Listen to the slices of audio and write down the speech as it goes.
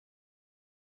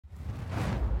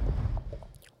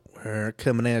We're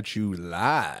coming at you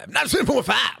live.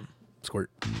 97.5.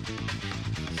 Squirt.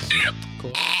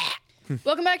 Cool.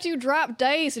 Welcome back to Drop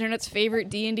Dice, Internet's favorite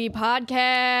D&D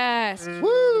podcast.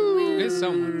 Woo! It is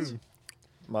someone's.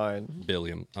 Mine.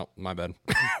 Billiam. Oh, my bad.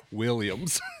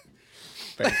 Williams.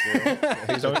 Thank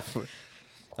you.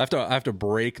 I have to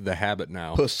break the habit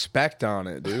now. Put spect on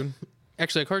it, dude.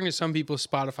 Actually, according to some people's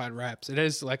Spotify raps, it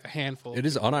is like a handful. It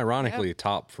is unironically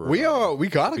top for We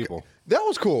got people. That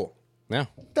was cool. Yeah.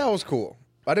 That was cool.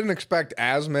 I didn't expect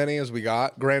as many as we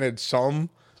got. Granted, some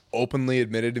openly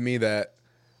admitted to me that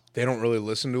they don't really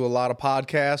listen to a lot of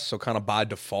podcasts, so kind of by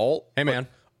default. Hey, man.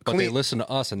 But they listen to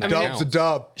us, and that Dub's counts. a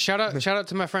dub. Shout out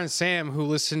to my friend Sam, who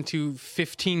listened to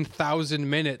 15,000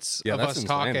 minutes of that's us insane.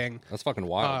 talking. That's fucking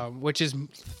wild. Which is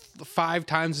 5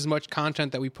 times as much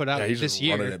content that we put out Yeah, he's this just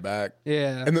year. running it back.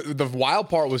 Yeah. And the wild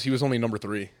part was he was only number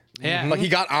 3. Yeah. Like he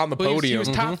got on the Well, podium. he was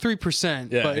top 3%.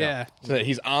 But yeah. So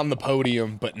he's on the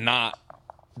podium, but not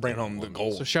bringing home the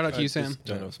gold. So shout out to you, Sam.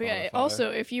 But yeah, also,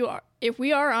 if we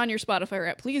are on your Spotify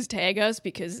rap, please tag us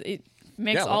because it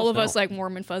makes Yeah, let all us of us know. like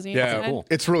warm and fuzzy. Yeah, inside. cool.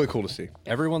 It's really cool to see.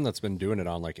 Everyone that's been doing it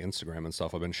on like Instagram and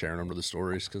stuff, I've been sharing them to the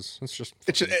stories because it's just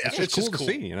It's cool to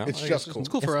see, you know? It's Like, just cool. It's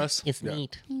cool for us. It's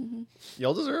neat.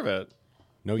 Y'all deserve it.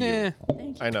 No, you. Yeah.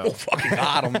 I know. Fucking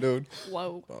got him, dude.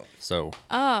 Whoa. So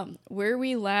Where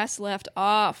we last left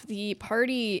off, the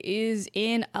party is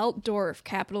in Altdorf,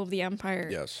 capital of the Empire.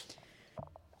 Yes.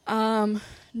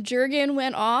 Jurgen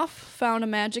went off, found a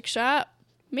magic shop,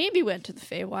 maybe went to the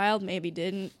Feywild, maybe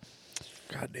didn't.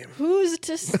 God damn. Who's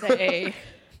to say?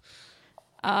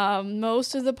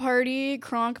 Most of the party,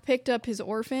 Kronk picked up his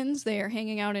orphans. They are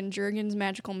hanging out in Jurgen's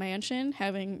magical mansion,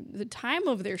 having the time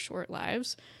of their short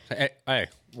lives. hey,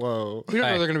 Whoa. We don't know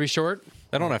Hey. they're going to be short.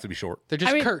 they don't have to be short. They're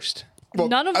just I mean- cursed. Well,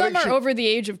 None of I them think are she- over the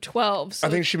age of 12. So I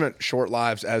think she meant short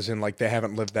lives, as in like they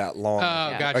haven't lived that long.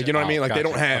 Gotcha. Like, you know what I mean? Like they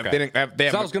Gotcha. don't have. Okay. They didn't have. They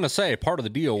 'Cause I have. was going to say, part of the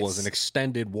deal was an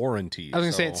extended warranty. I was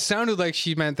going to say, it sounded like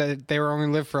she meant that they were only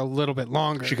live for a little bit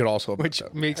longer. She could also. Which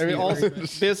that. makes I mean, me also, like,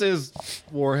 this is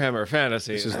Warhammer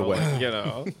Fantasy. This is the so, way. You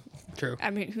know. true. I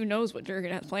mean, who knows what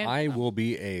Jurgen has planned? I will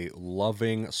be a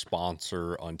loving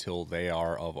sponsor until they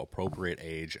are of appropriate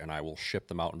age, and I will ship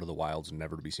them out into the wilds,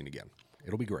 never to be seen again.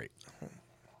 It'll be great.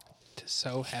 To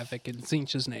sow havoc in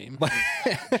Zinch's name.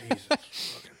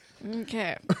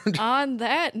 Okay. On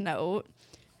that note,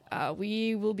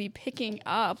 we will be picking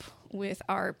up with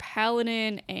our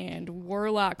paladin and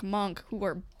warlock monk who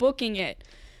are booking it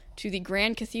to the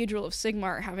Grand Cathedral of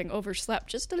Sigmar, having overslept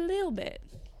just a little bit.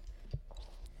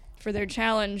 For their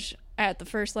challenge at the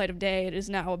first light of day, it is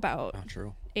now about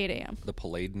True. 8 a.m. The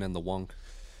Paladin and the Wunk.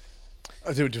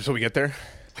 So we get there.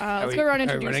 Let's go around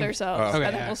and are we introduce running? ourselves. Okay, I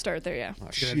think yeah. we'll start there, yeah.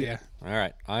 Good idea. All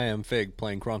right. I am Fig,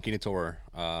 playing Kronkinator,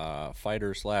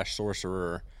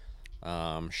 fighter/sorcerer,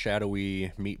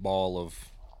 shadowy meatball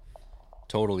of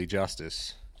totally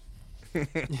justice.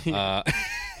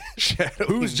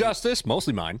 Who's justice?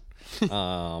 Mostly mine.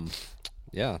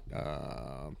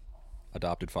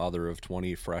 Adopted father of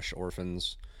 20 fresh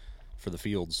orphans for the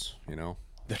fields, you know.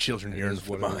 The children yearn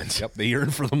for What it is. mines. Yep, they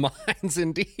yearn for the mines,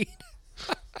 indeed.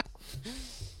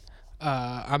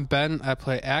 I'm Ben. I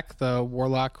play Ak, the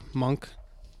warlock monk,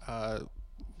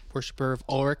 worshiper of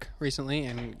Ulrich recently,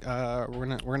 and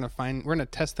we're gonna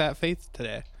test that faith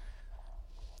today.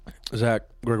 Zach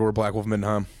Gregor Blackwolf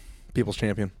Mindenheim, People's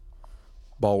Champion,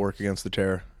 Bulwark against the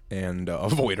Terror, and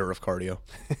avoider of cardio.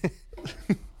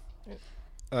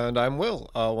 And I'm Will,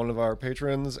 one of our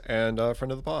patrons and a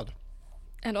friend of the pod.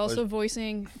 And also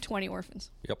voicing 20 orphans.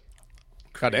 Yep.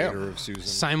 Goddamn. Creator of Susan. My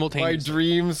Simultaneously.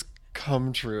 dreams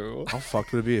come true. How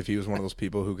fucked would it be if he was one of those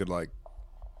people who could like,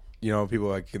 you know, people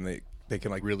like they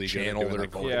can like Really good at channel doing, their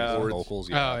like, vocals. Yeah. vocals.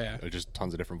 Oh, yeah. Just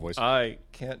tons of different voices. I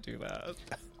can't do that,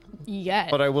 Yeah.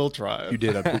 but I will try. You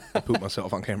did. I pooped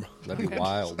myself on camera. That'd be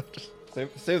wild.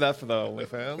 Save that for the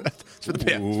OnlyFans. It's for the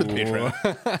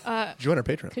Patreon. Join our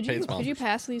Patreon. Could Paid you sponsors.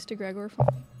 pass these to Gregor for me?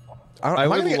 I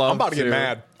would I'm love about to get to.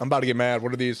 mad. I'm about to get mad.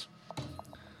 What are these?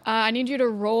 I need you to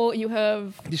roll. You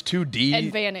have These 2D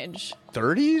advantage.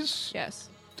 30s? Yes.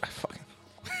 Fucking.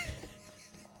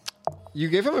 You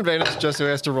gave him advantage just so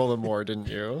he has to roll them more, didn't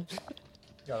you?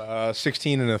 Got a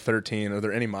 16 and a 13. Are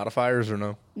there any modifiers or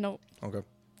no? Nope. Okay.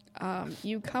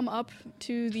 You come up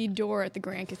to the door at the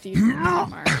Grand Cathedral of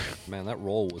Sigmar, Man, that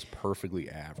roll was perfectly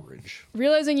average.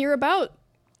 realizing you thought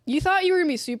you were going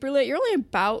to be super late. You're only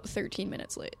about 13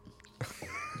 minutes late.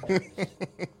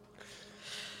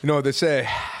 You know what they say?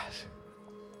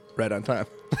 Right on time.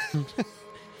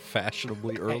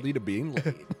 Fashionably early to being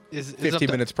late. Is up 15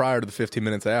 to- minutes prior to the 15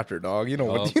 minutes after, dog. You know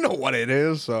Oh. what? You know what it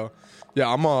is. So, yeah,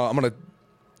 I'm gonna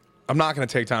I'm not going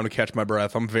to take time to catch my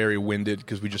breath. I'm very winded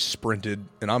because we just sprinted,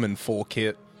 and I'm in full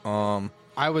kit.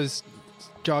 I was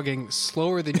jogging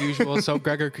slower than usual so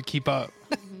Gregor could keep up.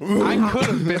 I could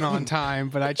have been on time,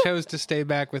 but I chose to stay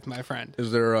back with my friend.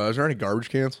 Is there any garbage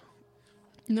cans?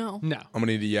 No. No. I'm going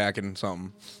to need a yak and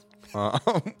something.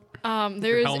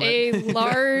 There is a helmet.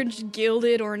 large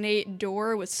gilded ornate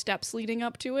door with steps leading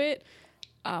up to it.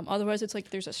 Otherwise, it's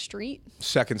like there's a street.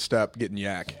 Second step, getting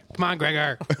yak. Come on,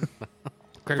 Gregor.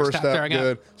 Gregor, First stop step, throwing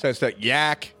good. up. Second step,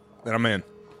 yak. Then I'm in.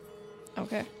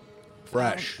 Okay.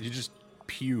 Fresh. You just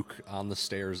puke on the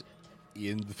stairs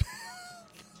in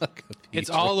the It's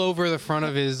all over the front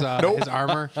of his his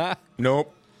armor.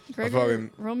 Nope. Gregor,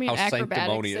 fucking- roll me an How acrobatics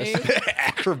sanctimonious. save.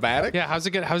 Acrobatic? Yeah, how's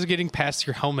it getting past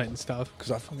your helmet and stuff?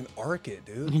 Because I fucking arc it,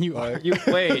 dude. You are. You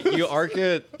arc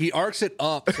it. He arcs it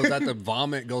up so that the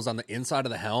vomit goes on the inside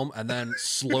of the helm and then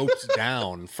slopes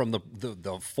down from the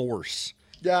force.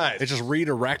 Guys. It just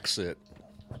redirects it.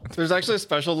 There's actually a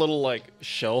special little like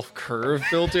shelf curve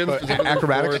built in specifically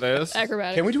acrobatics? for this.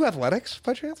 Acrobatics. Can we do athletics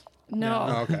by chance? No.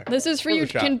 Oh, okay. This is for Worth you a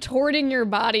shot. contorting your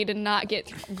body to not get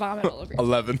vomit all over you.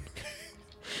 11.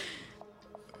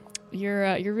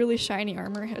 Your really shiny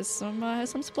armor has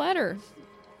some splatter.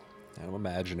 And I'm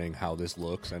imagining how this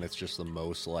looks, and it's just the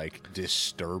most like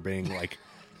disturbing, like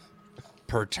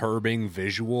perturbing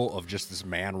visual of just this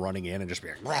man running in and just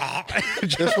being like,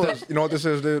 This was, you know what this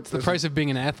is, dude? The price of being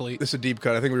an athlete. This is a deep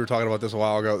cut. I think we were talking about this a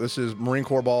while ago. This is Marine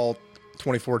Corps Ball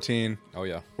 2014, oh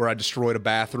yeah, where I destroyed a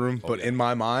bathroom, but yeah. in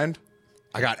my mind,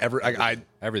 I got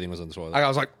everything was in the toilet. I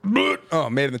was like, "Bleh." Oh,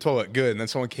 made it in the toilet, good. And then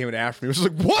someone came in after me. It was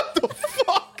like, what the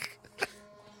fuck?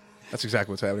 That's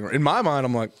exactly what's happening. In my mind,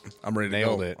 I'm like, I'm ready to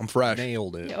Nailed go. it. I'm fresh.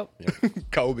 Nailed it. Yep.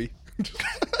 Kobe.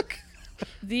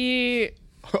 The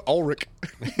Ulrich.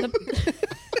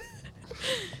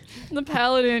 the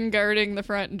paladin guarding the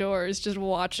front door is just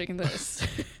watching this.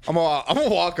 I'm gonna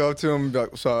walk up to him and be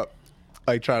like, what's up?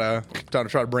 Like try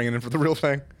to bring it in for the real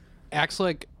thing. Acts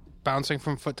like bouncing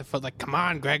from foot to foot, like, come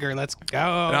on, Gregor, let's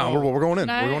go. No, we're going in.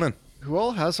 Can We're I- going in. Who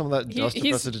all has some of that dust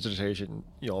he's- prestidigitation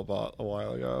y'all bought a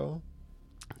while ago?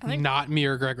 Not me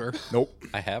or Gregor. Nope.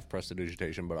 I have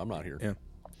prestidigitation, but I'm not here. Yeah.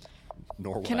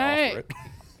 Nor will Can I I offer it.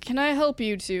 can I help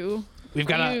you two? We've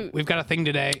got a thing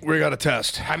today. We got a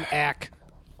test. I'm Ack.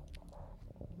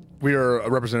 We are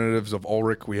representatives of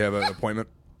Ulrich. We have an appointment.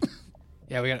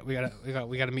 Yeah, we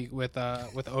got to meet with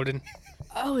Odin.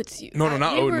 Oh, it's you. No,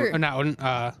 not we Odin. were- Or not Odin.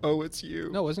 Oh, it's you.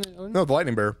 No, wasn't it Odin? No, the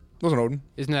lightning bear. It wasn't Odin.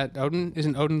 Isn't that Odin?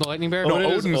 Isn't Odin the lightning bear? No, Odin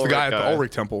is Odin's the Ulrich guy at the guy.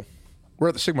 Ulrich temple. We're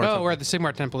at the Sigmar Oh, temple. we're at the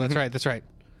Sigmar Temple. That's right. That's right.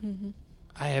 Mm-hmm.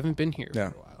 I haven't been here Yeah.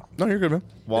 for a while. No, you're good, man.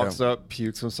 Walks Yeah. up,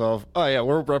 pukes himself. Oh yeah,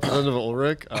 we're representative of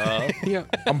Ulrich. Yeah.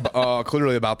 I'm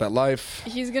clearly about that life.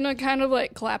 He's gonna kind of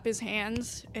like clap his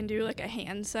hands and do like a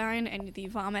hand sign, and the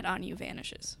vomit on you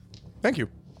vanishes. Thank you.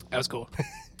 That was cool.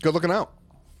 Good looking out.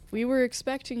 We were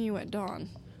expecting you at dawn.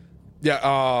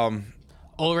 Yeah.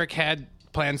 Ulrich had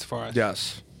plans for us.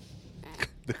 Yes.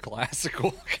 The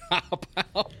classical cop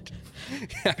out.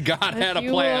 God had a If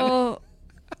you plan. will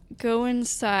go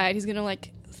inside. He's gonna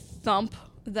like thump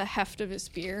the heft of his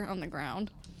spear on the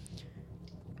ground.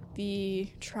 The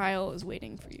trial is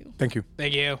waiting for you. Thank you.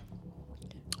 Thank you.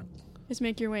 Just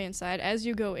make your way inside. As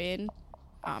you go in,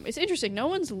 it's interesting. No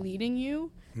one's leading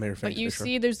you, Mayor, but you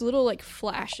see there's little like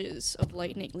flashes of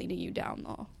lightning leading you down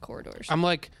the corridors. I'm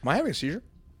like Am I having a seizure?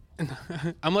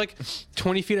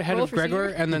 20 feet ahead Roll of for Gregor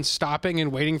seizure. and then stopping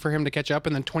and waiting for him to catch up,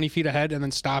 and then 20 feet ahead and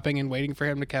then stopping and waiting for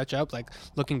him to catch up, like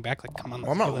looking back, like, come on.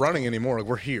 Well, I'm not running anymore. Like,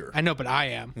 we're here. I know, but I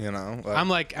am. You know. I'm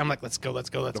like, let's go.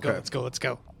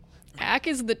 Okay. Ack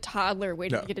is the toddler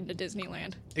waiting Yeah. to get into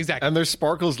Disneyland. Exactly. and there's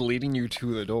sparkles leading you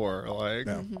to the door. Like,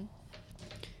 Yeah.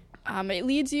 It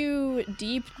leads you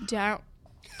deep down.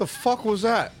 The fuck was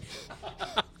that?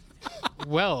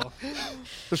 Well,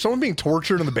 There's someone being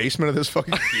tortured in the basement of this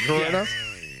fucking cathedral right now?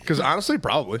 Because honestly,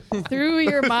 probably. Through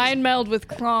your mind meld with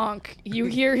Kronk, you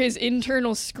hear his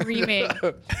internal screaming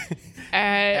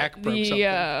at broke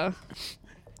the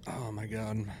Oh my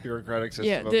god. bureaucratic system.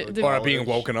 Yeah, of the- the the- Or not being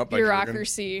woken up by Jurgen.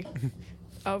 bureaucracy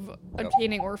of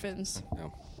obtaining orphans.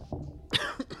 No.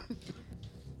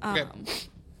 okay.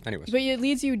 Anyways. But it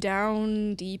leads you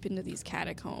down deep into these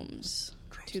catacombs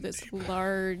to this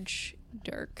large,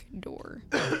 dark door.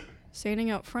 Standing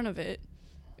out front of it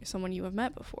is someone you have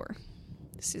met before.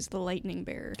 This is the Lightning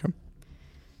Bearer.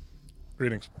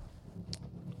 Greetings.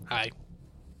 Hi.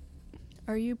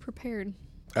 Are you prepared?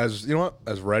 As you know what?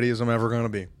 As ready as I'm ever gonna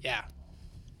be. Yeah.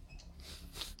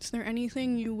 Is there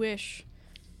anything you wish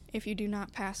if you do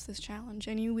not pass this challenge?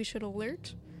 Any we should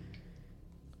alert?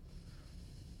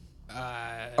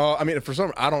 I mean, for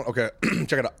some, I don't. Okay,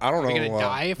 check it out. I don't Are know. we gonna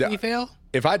die if we fail?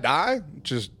 If I die,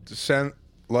 just if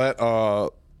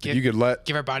you could let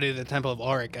Give our body to the Temple of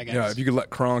Ulrich, I guess. if you could let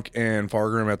Krunk and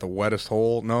Fargrim at the wettest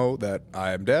hole know that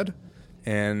I am dead,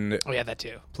 and Oh yeah, that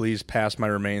too. please pass my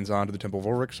remains on to the Temple of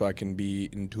Ulrich so I can be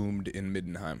entombed in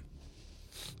Middenheim.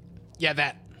 Yeah,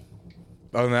 that.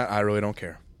 Other than that, I really don't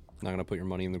care. Not gonna put your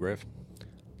money in the grave.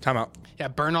 Time out. Yeah,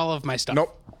 burn all of my stuff.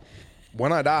 Nope.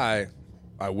 When I die,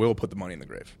 I will put the money in the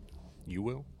grave. You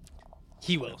will.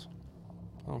 He will.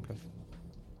 Oh, okay.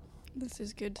 This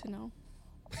is good to know.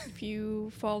 If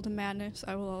you fall to madness,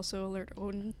 I will also alert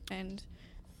Odin, and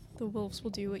the wolves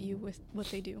will do what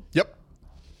they do. Yep.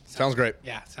 Sounds great.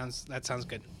 Yeah, that sounds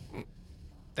good.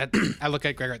 That I look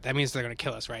at Gregor. That means they're gonna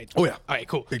kill us, right? Oh, yeah. All right,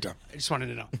 cool. Big time. I just wanted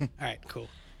to know. All right, cool.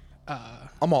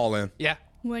 I'm all in. Yeah.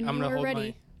 When I'm you gonna are hold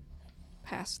ready,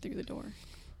 pass through the door.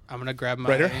 I'm gonna grab my.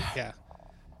 Right here? Yeah.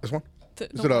 This one?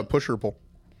 The Is it a one- push or a pull?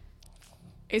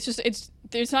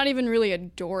 There's not even really a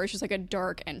door. It's just like a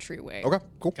dark entryway. Okay,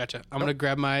 cool. Gotcha. I'm gonna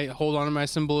grab hold on to my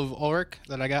symbol of Ulrich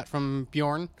that I got from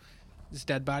Bjorn, his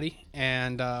dead body,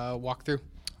 and walk through.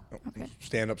 Okay.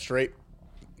 Stand up straight.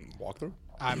 Walk through.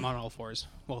 I'm on all fours.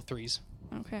 Well, threes.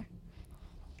 Okay.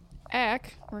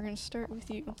 Ack, we're gonna start with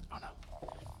you. Oh no.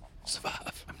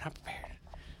 Survive. I'm not prepared.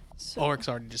 So, Ulrich's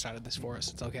already decided this for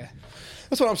us. It's okay.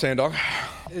 That's what I'm saying, dog.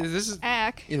 This is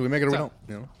Ack, Either we make it or we So- don't.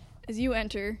 You know. as you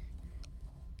enter,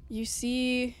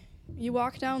 you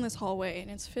walk down this hallway, and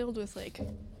it's filled with like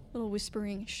little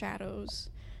whispering shadows.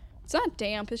 It's not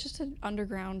damp. It's just an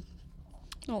underground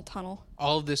little tunnel.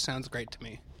 all of this sounds great to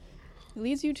me. It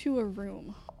leads you to a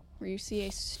room where you see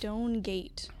a stone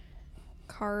gate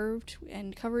carved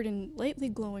and covered in lightly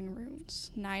glowing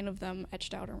runes, 9 of them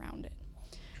etched out around it.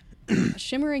 A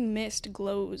shimmering mist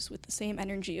glows with the same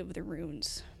energy of the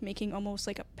runes, making almost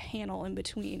like a panel in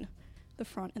between the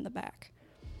front and the back.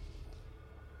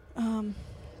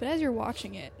 But as you're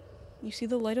watching it, you see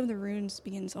the light of the runes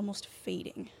begins almost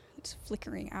fading. It's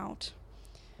flickering out.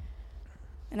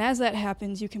 And as that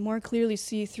happens, you can more clearly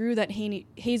see through that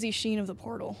hazy sheen of the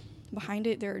portal. Behind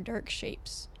it, there are dark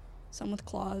shapes, some with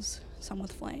claws, some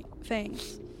with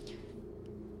fangs.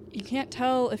 You can't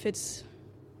tell if it's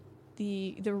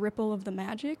the ripple of the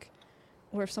magic,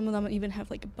 or if some of them even have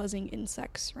like buzzing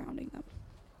insects surrounding them.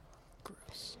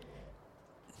 Gross.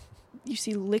 You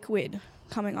see liquid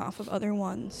coming off of other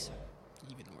ones.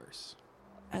 Even worse.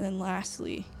 And then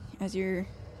lastly, as you're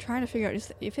trying to figure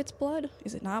out if it's blood,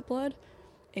 is it not blood,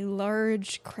 a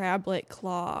large crab-like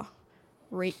claw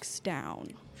rakes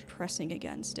down, pressing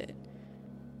against it,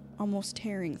 almost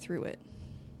tearing through it.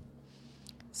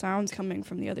 Sounds coming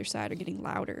from the other side are getting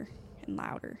louder and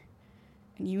louder.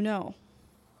 And you know,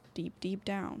 deep, deep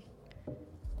down,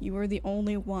 you are the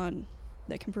only one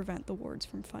that can prevent the wards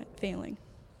from failing.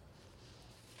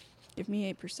 Give me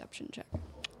a perception check.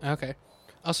 Okay.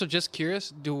 Also, just curious,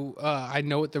 do I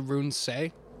know what the runes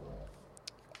say?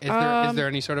 Is there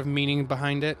any sort of meaning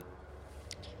behind it?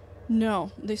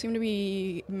 No, they seem to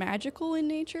be magical in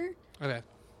nature, Okay.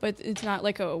 but it's not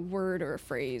like a word or a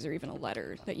phrase or even a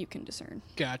letter that you can discern.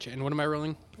 Gotcha. And what am I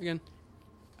rolling again?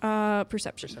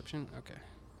 Perception. Perception? Okay.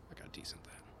 I got decent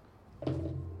that.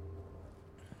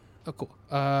 Oh, cool.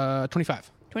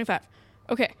 25. 25.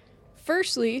 Okay.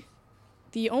 Firstly,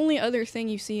 the only other thing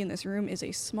you see in this room is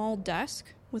a small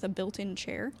desk with a built-in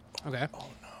chair. Okay.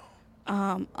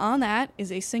 On that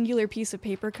is a singular piece of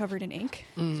paper covered in ink.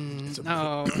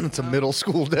 No. It's a middle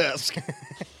school desk.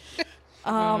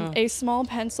 A small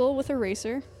pencil with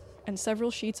eraser and several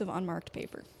sheets of unmarked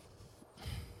paper.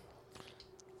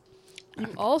 You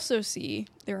also see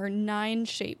there are 9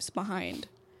 shapes behind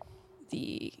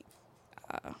the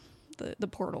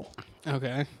portal.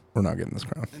 Okay. We're not getting this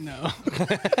crown. No.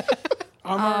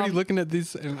 I'm already looking at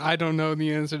these, and I don't know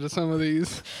the answer to some of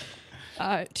these.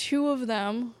 2 of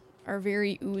them are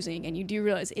very oozing, and you do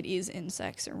realize it is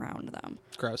insects around them.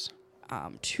 Gross.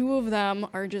 2 of them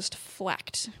are just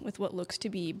flecked with what looks to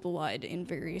be blood in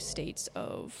various states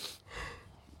of...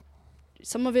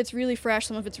 Some of it's really fresh,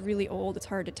 some of it's really old. It's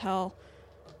hard to tell.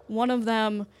 One of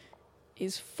them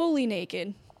is fully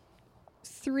naked,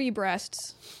 3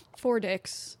 breasts, 4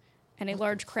 dicks, and a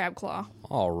large crab claw.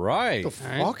 All right. The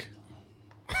fuck?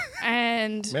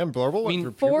 And Man, Blurble went mean,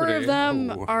 through 4 puberty. of them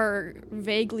Oh. are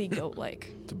vaguely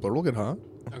goat-like. Did Blurble get hot?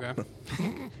 Okay.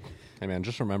 Hey man,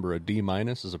 just remember a D-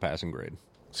 is a passing grade.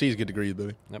 C's get degrees,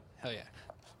 baby. Yep. Hell yeah.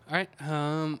 All right.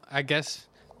 I guess,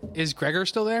 is Gregor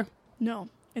still there? No,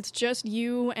 it's just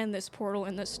you and this portal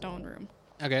in this stone room.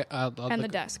 Okay. I'll And the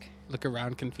look, desk. look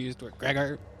around confused with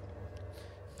Gregor.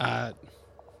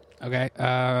 Okay.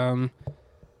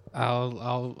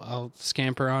 I'll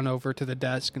scamper on over to the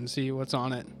desk and see what's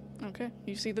on it. Okay.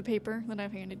 You see the paper that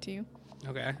I've handed to you?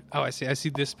 Okay. Oh, I see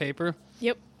this paper.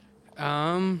 Yep.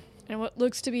 Um, And what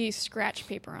looks to be scratch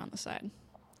paper on the side.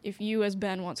 If you, as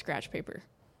Ben, want scratch paper,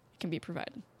 it can be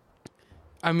provided.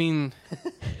 I mean,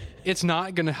 it's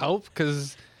not going to help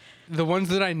because the ones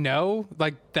that I know,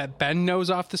 like that Ben knows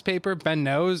off this paper, Ben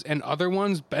knows, and other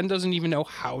ones, Ben doesn't even know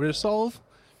how to solve.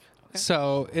 Okay.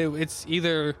 So it's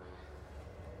either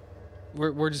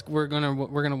we're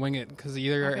gonna wing it because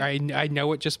either okay. I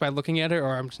know it just by looking at it,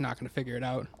 or I'm just not gonna figure it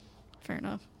out. Fair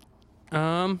enough.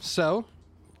 I'm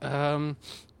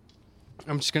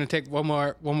just gonna take one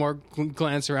more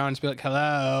glance around and just be like,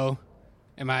 "Hello,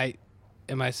 am I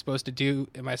supposed to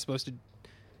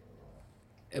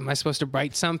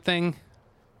write something?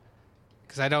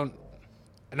 Because I don't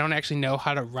actually know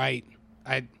how to write.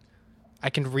 I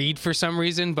can read for some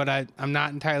reason, but I'm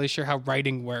not entirely sure how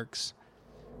writing works."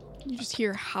 You just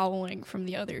hear howling from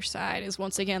the other side as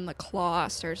once again the claw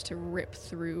starts to rip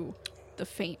through the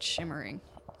faint shimmering.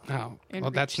 Oh,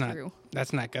 well, that's not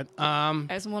good.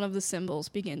 As one of the symbols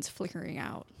begins flickering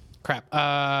out. Crap.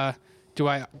 Do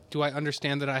I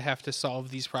understand that I have to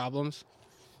solve these problems?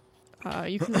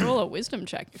 You can roll a wisdom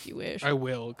check if you wish. I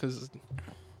will, because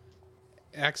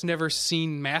Ack's never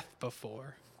seen math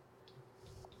before.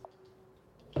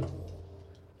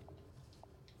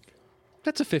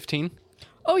 That's a 15.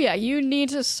 Oh yeah, you need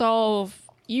to solve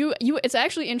you it's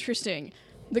actually interesting.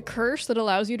 The curse that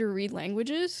allows you to read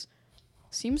languages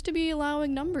seems to be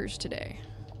allowing numbers today.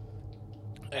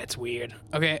 That's weird.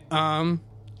 Okay,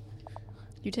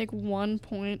 you take 1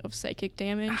 point of psychic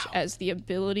damage as the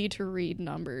ability to read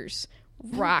numbers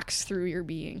rocks through your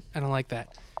being. I don't like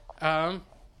that.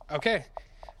 Okay.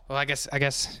 Well, I guess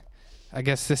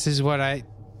this is what I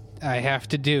have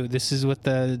to do. This is what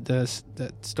the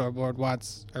storyboard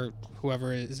wants, or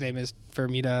whoever his name is, for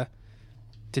me to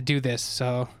do this.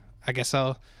 So I guess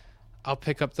I'll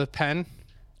pick up the pen.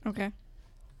 Okay.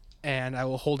 And I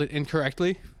will hold it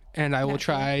incorrectly, and I will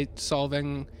try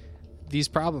solving these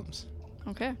problems.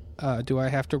 Okay. Do I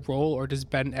have to roll, or does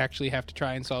Ben actually have to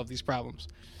try and solve these problems?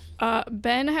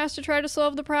 Ben has to try to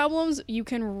solve the problems. You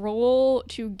can roll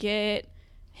to get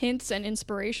hints and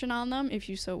inspiration on them if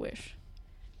you so wish.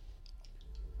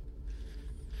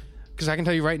 Because I can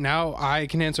tell you right now, I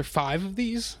can answer 5 of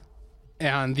these,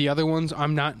 and the other ones,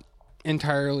 I'm not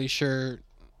entirely sure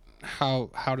how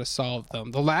to solve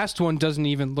them. The last one doesn't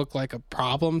even look like a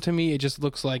problem to me. It just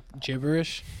looks like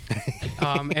gibberish.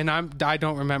 And I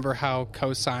don't remember how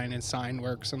cosine and sine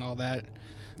works and all that.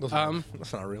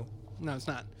 That's not real. No, it's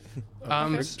not.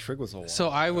 Trig was a lot. So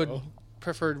I would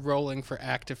prefer rolling for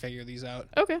Act to figure these out.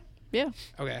 Okay. Yeah.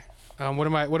 Okay. What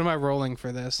am I rolling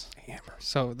for this? Hammer.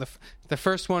 So the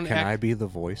first one. Can I be the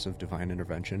voice of divine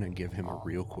intervention and give him a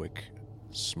real quick,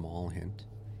 small hint?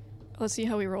 Let's see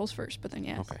how he rolls first, but then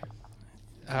yes. Okay.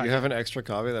 You have an extra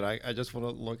copy that I just want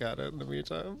to look at it in the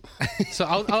meantime. So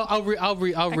I'll read them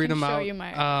out. I can show you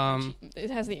my. It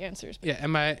has the answers. Yeah.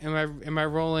 Am I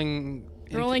rolling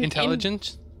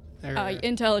intelligence?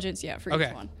 Intelligence, yeah, for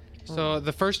each one. So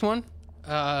the first one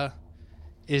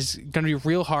is going to be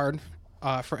real hard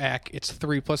for Ack. It's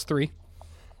 3 plus 3.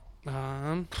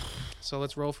 So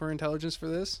let's roll for intelligence for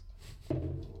this.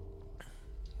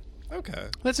 Okay.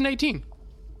 That's an 18.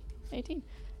 18.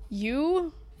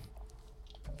 You,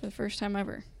 for the first time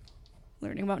ever,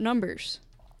 learning about numbers.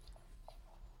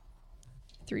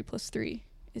 3 plus 3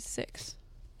 is 6.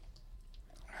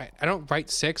 All right. I don't write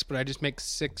 6, but I just make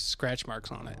 6 scratch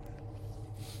marks on it.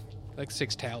 Like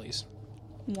 6 tallies.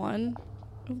 One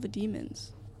of the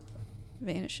demons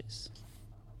vanishes.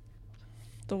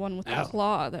 The one with the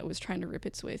claw that was trying to rip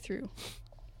its way through.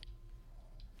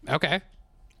 Okay.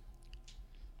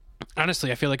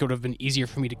 Honestly, I feel like it would have been easier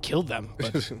for me to kill them,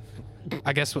 but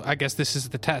I guess this is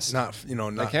the test. Not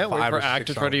I can't wait for Act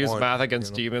to try to use math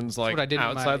against demons like what I did in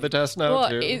outside the test now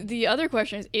too. The other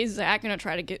question is Zach going to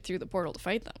try to get through the portal to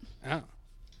fight them? Oh.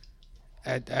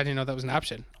 I didn't know that was an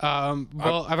option.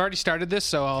 Well, I've already started this,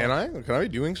 so I'll... Can I be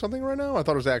doing something right now? I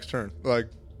thought it was Zach's turn. Like,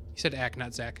 You said Ack,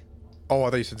 not Zach. oh, I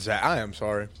thought you said Zach. I am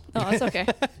sorry. Oh, that's okay.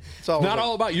 It's all Not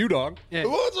all about you, dog. Yeah.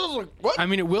 What? I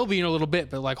mean, it will be in a little bit,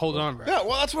 but like, hold on, bro. Yeah,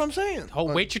 well, that's what I'm saying.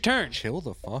 Wait your turn. Chill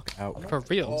the fuck out. For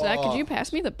real. Zach, could you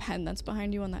pass me the pen that's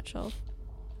behind you on that shelf?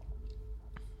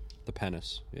 The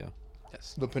penis, yeah.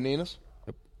 Yes. The paninas?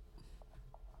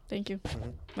 Thank you.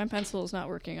 My pencil is not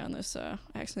working on this. I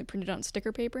accidentally printed it on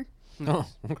sticker paper. Oh,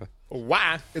 okay.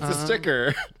 Wow, it's a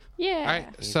sticker. Yeah. All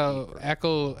right, so Ack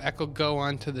will go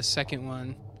on to the second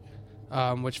one,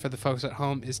 which for the folks at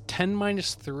home is 10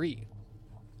 minus 3.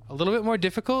 A little bit more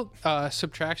difficult.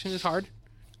 Subtraction is hard.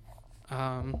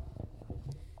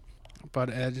 but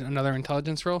another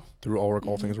intelligence roll. Through Ulrich,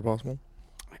 all things are possible.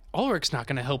 Ulrich's not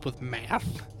going to help with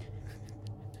math.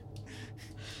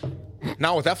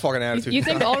 Not with that fucking attitude. You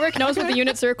think Ulrich knows what the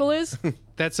unit circle is?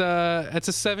 That's a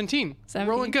 17. 17?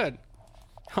 Rolling good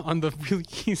on the really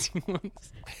easy ones.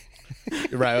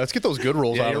 You're right. Let's get those good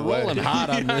rolls out You're of the way. rolling hot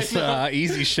on this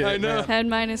easy shit. I know. 10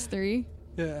 minus 3.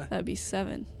 Yeah. That'd be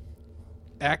 7.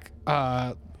 Ak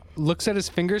looks at his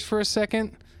fingers for a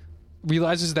second,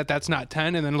 realizes that that's not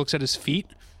 10, and then looks at his feet,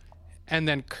 and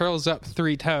then curls up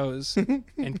 3 toes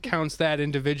and counts that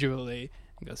individually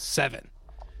and goes 7.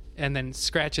 And then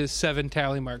scratches 7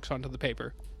 tally marks onto the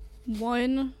paper.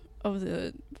 One of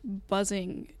the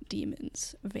buzzing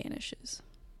demons vanishes.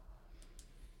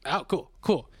 Oh,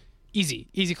 cool. Easy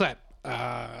clap.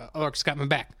 Ulrich's got my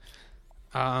back.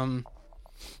 All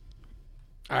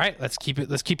right, let's keep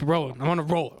it rolling. I'm on a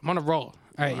roll. All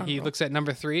right, he looks at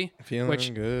number 3, Feeling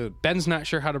which good. Ben's not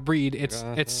sure how to breed. It's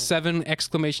 7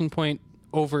 exclamation point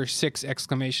over 6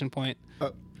 exclamation point.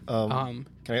 Can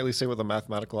I at least say what the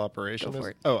mathematical operation Go for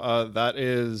is? it. Oh, that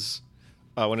is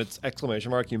when it's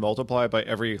exclamation mark, you multiply by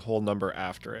every whole number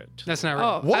after it. That's not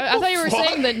right. Oh, What I the thought you were fuck?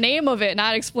 saying the name of it,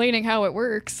 not explaining how it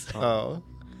works. Oh.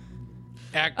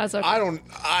 That's okay.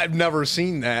 I've never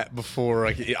seen that before,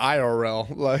 like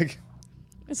IRL. Like,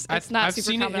 It's I've not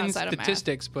super seen it common in outside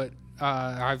statistics, but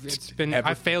Ever-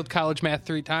 I failed college math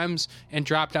 3 times and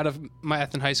dropped out of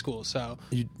math in high school. So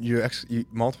you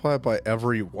multiply it by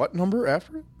every what number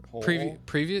after it?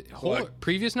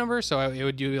 previous number. So it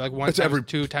would do like 1 It's times every-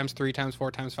 2 times 3 times 4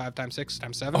 times 5 times 6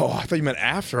 times 7. Oh, I thought you meant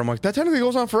after. I'm like, that technically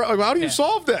goes on forever. Like, how do you Yeah.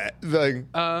 solve that? Like,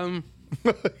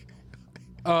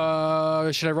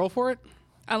 Should I roll for it?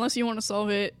 Unless you want to solve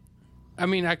it. I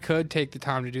mean, I could take the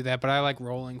time to do that, but I like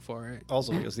rolling for it.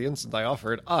 Also, because the instant I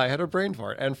offered, I had a brain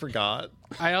fart and forgot.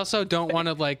 I also don't want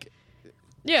to like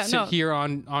Yeah, sit no. here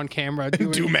on camera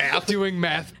doing, Do math. doing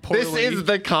math poorly. This is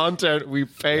the content we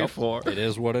pay for. It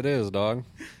is what it is, dog.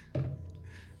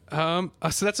 So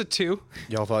that's a 2.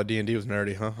 y'all thought D&D was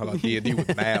nerdy, huh? How about D&D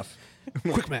with math?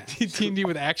 Quick math. D&D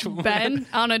with actual Ben,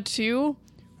 on a 2,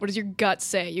 what does your gut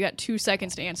say? You got 2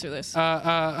 seconds to answer this.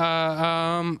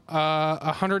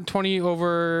 120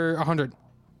 over 100.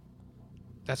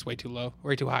 That's way too low.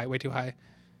 Way too high.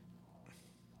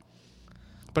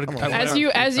 But as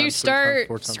you times, 3 start times,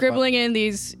 4 times, scribbling in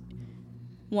these,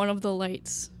 one of the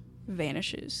lights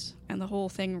vanishes and the whole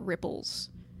thing ripples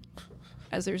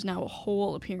as there's now a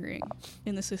hole appearing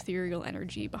in this ethereal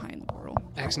energy behind the portal.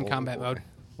 Axe in combat mode.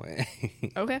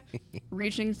 Okay.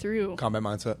 Reaching through Combat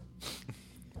mindset.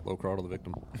 Low crawl to the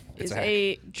victim. is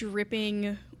a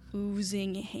dripping,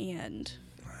 oozing hand,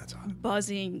 That's hot.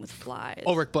 buzzing with flies.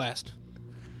 Ulrich blast.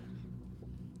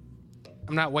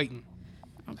 I'm not waiting.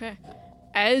 Okay.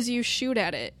 As you shoot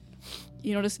at it,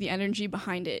 you notice the energy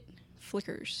behind it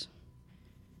flickers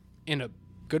In a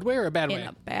good way or a bad in way?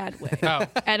 a bad way. Oh.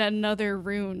 And another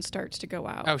rune starts to go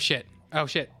out. Oh shit.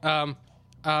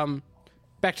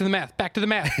 Back to the math.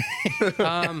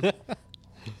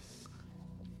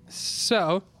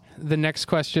 So the next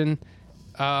question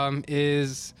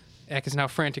is Eck is now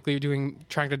frantically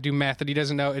trying to do math that he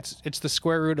doesn't know. It's the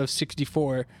square root of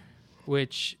 64,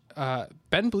 which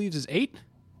Ben believes is 8.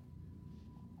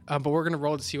 But we're gonna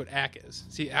roll to see what Ack is.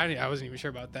 See, I wasn't even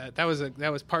sure about that. That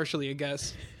was partially a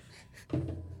guess.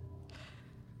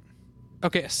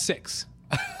 Okay, a 6.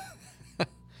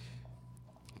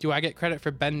 Do I get credit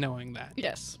for Ben knowing that?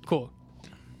 Yes. Cool.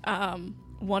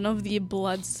 One of the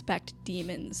blood-specked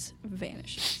demons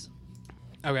vanishes.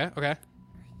 Okay.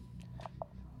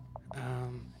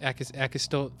 Ack is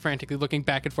still frantically looking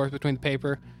back and forth between the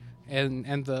paper and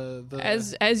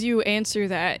the As you answer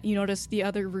that, you notice the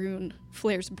other rune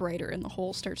flares brighter and the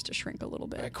hole starts to shrink a little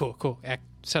bit. Right, cool. Ack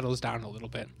settles down a little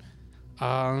bit.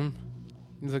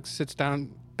 He sits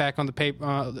down back on the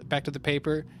paper, back to the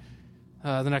paper.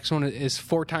 The next one is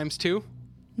 4 times 2,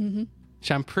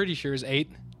 which I'm pretty sure is 8.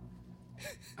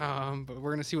 But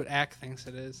we're gonna see what Ack thinks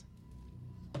it is.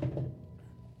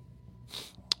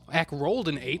 Ack rolled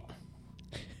an 8.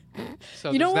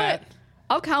 So You know there's what?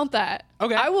 I'll count that.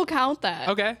 Okay. I will count that.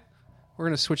 Okay. We're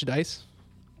gonna switch dice.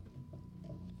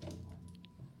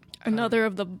 Another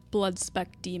of the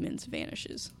blood-specked demons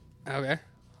vanishes. Okay.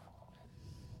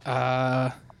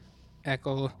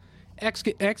 X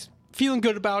feeling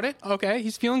good about it. Okay,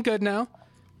 he's feeling good now.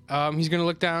 He's gonna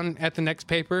look down at the next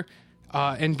paper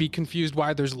and be confused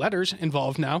why there's letters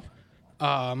involved now.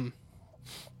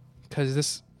 Because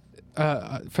this,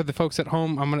 for the folks at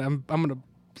home, I'm gonna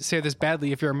say this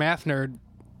badly. If you're a math nerd,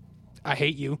 I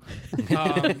hate you.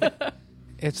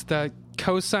 It's the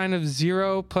cosine of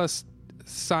 0 plus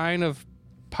sine of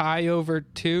pi over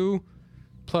 2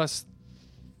 plus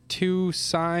 2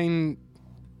 sine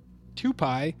 2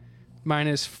 pi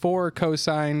minus 4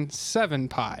 cosine 7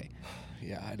 pi.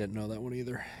 Yeah, I didn't know that one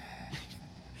either.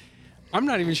 I'm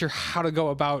not even sure how to go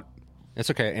about. It's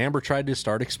okay. Amber tried to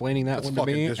start explaining that one to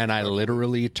fucking me, and I disrespectful.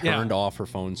 literally turned Yeah. off her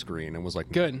phone screen and was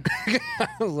like, Good. I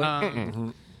was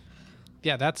like,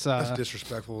 Yeah, that's That's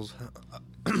disrespectful.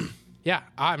 yeah.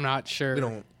 I'm not sure. We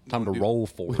don't. time to roll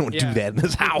for We it. don't Yeah. do that in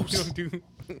this house.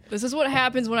 This is what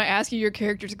happens when I ask you your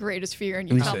character's greatest fear and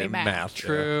you We tell say me math.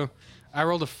 True. I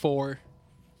rolled a 4,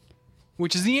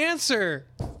 which is the answer.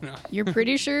 No, You're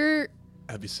pretty sure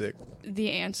That'd be sick.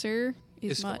 the answer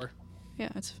is it's mud. 4. Yeah,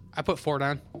 it's I put 4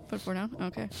 down. put 4 down.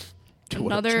 Okay. Two.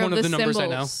 Another It's one of of the the numbers I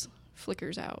symbols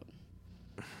flickers out,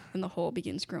 and the hole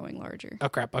begins growing larger. Oh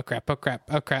crap! Oh crap! Oh crap!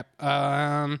 Oh crap!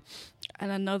 And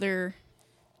another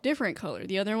different color.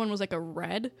 The other one was like a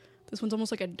red. This one's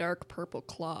almost like a dark purple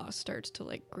claw starts to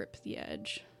like grip the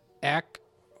edge.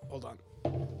 Hold on.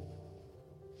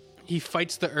 He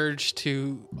fights the urge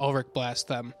to Ulrich blast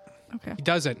them. Okay. He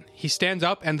doesn't. He stands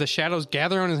up and the shadows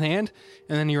gather on his hand,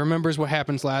 and then he remembers what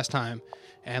happens last time,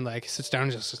 and like sits down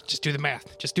and just do the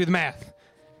math. Just do the math.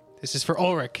 This is for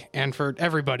Ulrich and for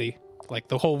everybody, like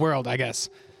the whole world, I guess.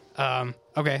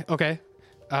 Okay.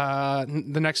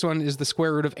 The next one is the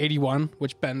square root of 81,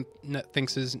 which Ben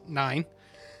thinks is 9. Do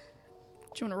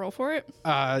you want to roll for it?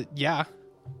 Yeah.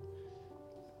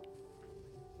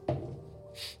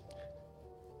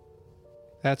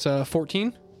 That's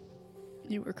 14.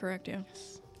 You were correct, yeah.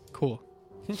 Cool.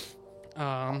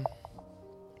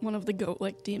 One of the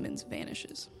goat-like demons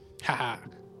vanishes. Haha.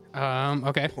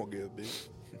 Okay. Won't get big.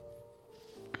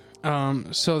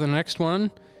 So the next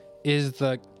one is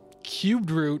the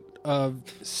cubed root of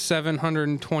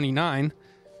 729.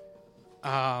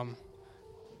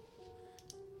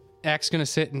 Ack's gonna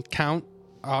sit and count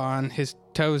on his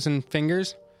toes and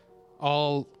fingers.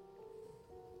 All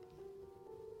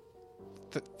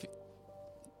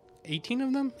 18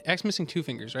 of them? Ack's missing 2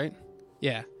 fingers, right?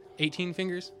 Yeah. 18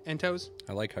 fingers and toes.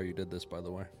 I like how you did this, by the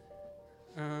way.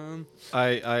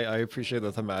 I appreciate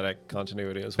the thematic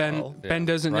continuity as Ben well. Ben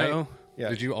doesn't Right? know. Yeah.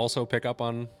 Did you also pick up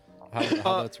on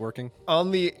how that's working?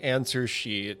 On the answer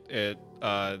sheet, it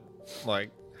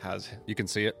like has You can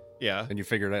see it, yeah. and you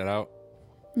figured it out.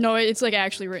 No, it's like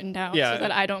actually written down Yeah. so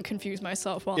that I don't confuse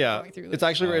myself while I'm Yeah, going through this. it's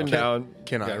actually written down.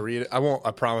 Can I read it? I won't.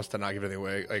 I promise to not give anything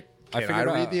away. Like, can I figured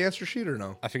read out- the answer sheet or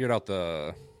no? I figured out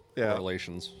the Yeah.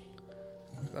 correlations.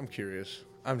 I'm curious.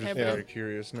 I'm just Yeah. very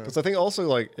curious now. Because I think also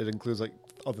like it includes like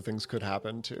other things could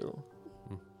happen too.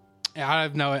 Yeah, I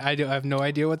have no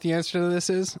idea what the answer to this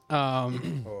is. Oh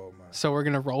my So we're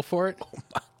gonna roll for it.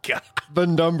 god! The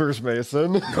numbers,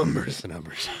 Mason. The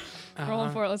numbers.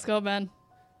 Rolling for it. Let's go, Ben.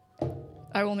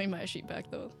 I will need my sheet back,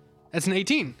 though. That's an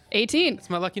 18. 18. It's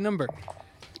my lucky number.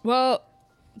 Well,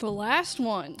 the last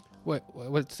one.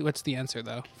 What's the answer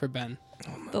though for Ben?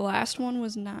 The last one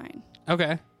was 9.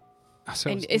 Okay.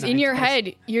 So And it's in your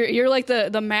head. You're like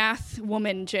the math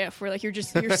woman, Jeff, where like you're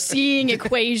seeing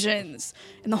equations,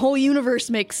 and the whole universe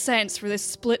makes sense for this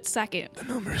split second. The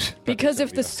Numbers. Because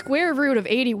if the square root of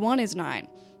 81 is 9,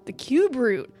 the cube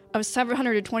root of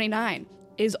 729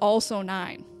 is also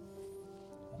 9.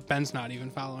 Ben's not even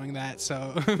following that.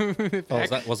 So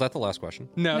Was that the last question?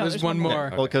 no, No, there's there's one one more.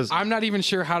 more. Well, because I'm not even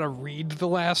sure how to read the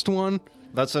last one.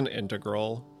 that's an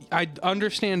integral. I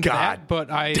understand God that, but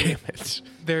Damn it!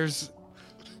 there's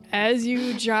As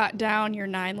you jot down your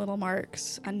 9 little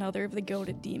marks, another of the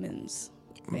goated demons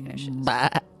vanishes.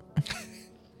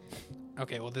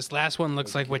 okay. Well, this last one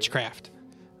looks like witchcraft.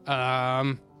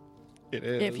 It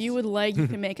is. If you would like, you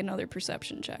can make another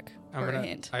perception check or a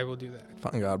hint. I will do that.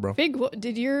 Fucking god, bro. Big,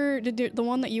 did the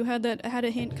one that you had that had a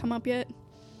hint come up yet?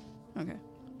 Okay.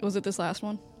 Was it this last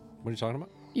one? What are you talking about?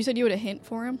 You said you had a hint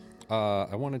for him?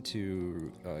 I wanted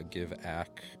to give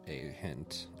Ack a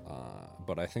hint,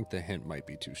 but I think the hint might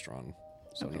be too strong,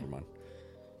 so never mind.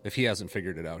 If he hasn't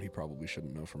figured it out, he probably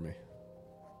shouldn't know from me.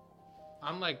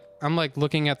 I'm like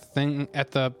looking at the thing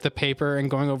at the paper and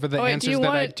going over the Oh, wait, do answers you that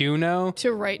I want- do know.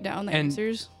 To write down the And-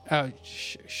 answers? Oh,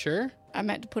 sure. I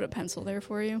meant to put a pencil there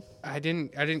for you. I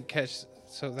didn't catch.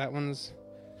 So that one's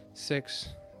 6.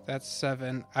 That's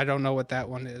 7. I don't know what that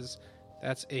one is.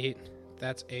 That's 8.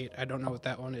 That's 8. I don't know what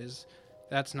that one is.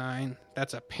 That's 9.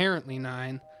 That's apparently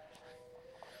 9.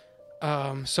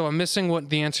 So I'm missing what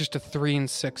the answers to 3 and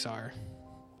 6 are.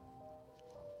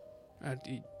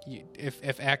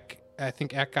 If Eck, I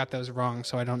think Eck got those wrong,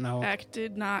 so I don't know. Eck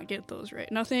did not get those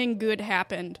right. Nothing good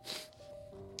happened.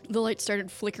 The light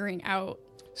started flickering out,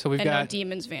 So we've and no got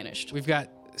demons vanished. we've got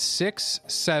 6,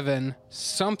 7,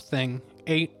 something,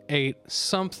 8, 8,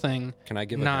 something. Can I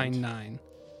give a 9, hint? 9.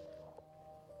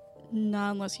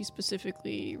 Not unless he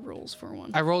specifically rolls for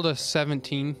one. I rolled a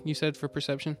 17, you said, for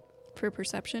perception? For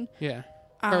perception. Yeah.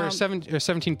 Or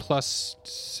 17 plus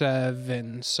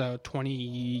 7, so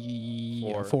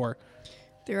 24.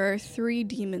 There are 3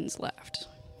 demons left.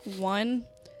 One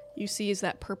you see is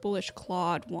that purplish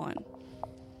clawed one.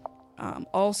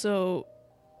 Also,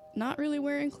 not really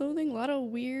wearing clothing. A lot of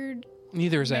weird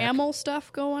Neither is Ak. mammal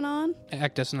stuff going on.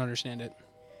 Ak doesn't understand it.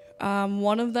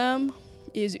 One of them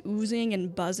is oozing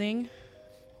and buzzing.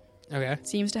 Okay.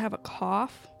 Seems to have a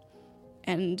cough.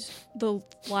 And the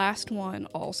last one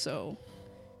also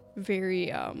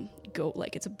very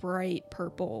goat-like. It's a bright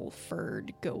purple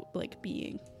furred goat-like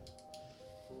being.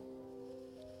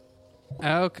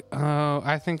 Okay. Oh,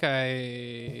 I think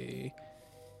I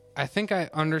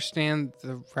understand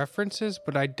the references,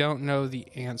 but I don't know the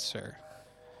answer.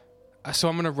 So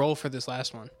I'm gonna roll for this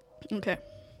last one. Okay.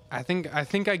 I think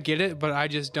I get it, but I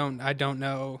just don't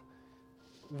know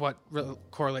what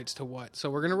correlates to what. So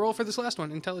we're gonna roll for this last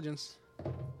one. Intelligence.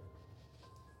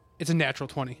 It's a natural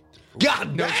 20.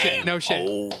 God No shit. No shit.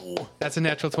 Oh. That's a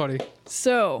natural 20.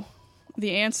 So,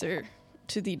 the answer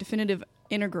to the definitive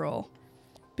integral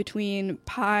between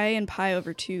pi and pi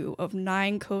over 2 of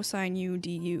 9 cosine u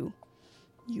du,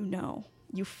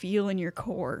 you feel in your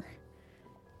core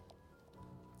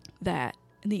that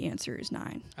the answer is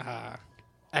 9.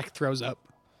 Ek throws up.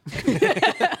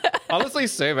 Honestly,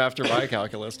 same after my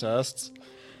calculus tests.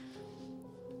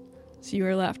 So you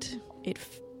are left. It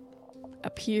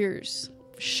appears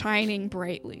shining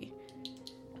brightly.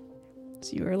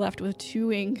 So you are left with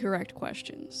 2 incorrect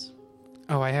questions.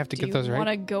 Oh, I have to Do get you those right. want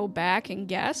to go back and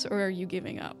guess, or are you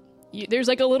giving up? There's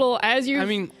like a little as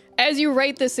you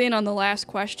write this in on the last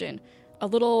question, a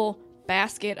little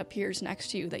basket appears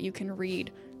next to you that you can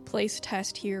read. Place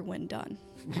test here when done.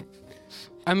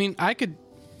 I mean, I could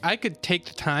take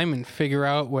the time and figure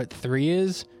out what 3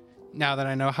 is now that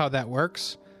I know how that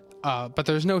works. But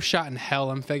there's no shot in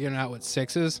hell I'm figuring out what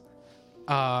 6 is.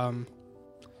 Can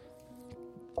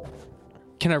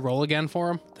I roll again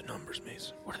for him? The numbers,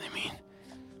 Mason. What do they mean?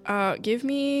 Give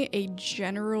me a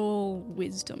general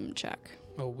wisdom check.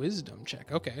 A wisdom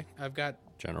check. Okay.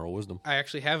 General wisdom. I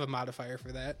actually have a modifier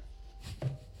for that.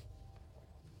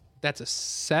 That's a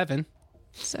 7.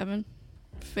 7.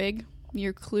 Fig,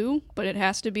 your clue, but it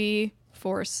has to be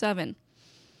for 7.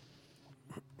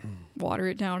 Water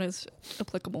it down as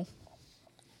applicable.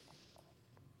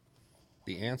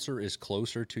 The answer is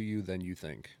closer to you than you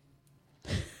think.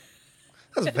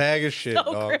 That's vague as shit, So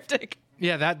dog. cryptic.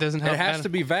 Yeah, that doesn't help. It has to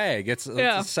be vague. It's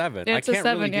a 7. It's I a can't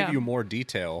 7, really yeah. give you more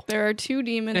detail. There are 2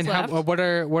 demons And left. what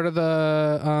are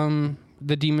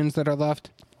the demons that are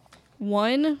left?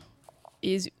 One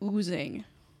is oozing.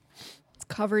 It's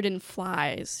covered in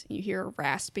flies. You hear a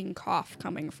rasping cough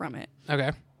coming from it.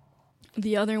 Okay.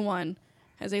 The other one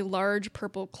has a large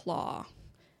purple claw.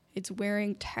 It's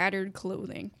wearing tattered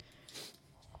clothing.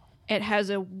 It has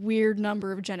a weird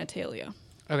number of genitalia.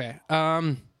 Okay.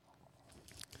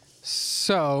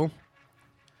 So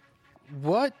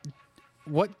what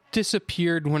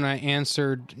disappeared when I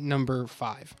answered number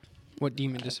 5? What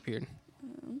demon disappeared?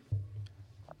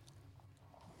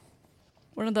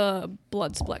 One of the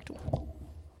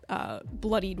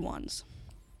bloodied ones.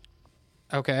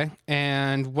 Okay.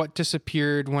 And what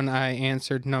disappeared when I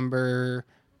answered number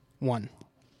 1?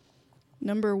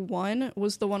 Number 1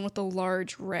 was the one with the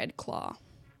large red claw.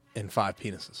 And 5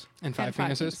 penises. And 5 and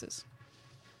 5 penises?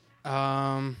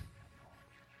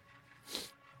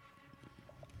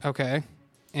 Okay.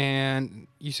 And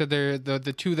you said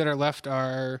the 2 that are left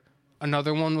are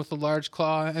another one with a large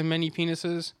claw and many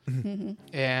penises. Mm-hmm.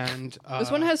 And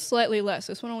This one has slightly less.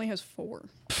 This one only has 4.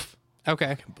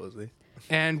 okay. Pussy.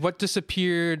 And what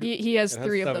disappeared? He has It has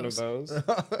 3 of 7 those. of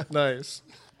those. Nice.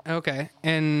 Okay.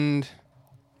 And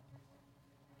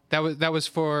that was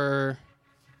for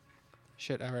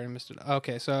shit, I already missed it.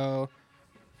 Okay, so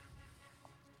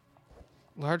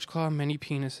large claw, many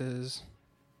penises,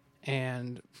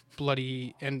 and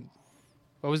bloody. And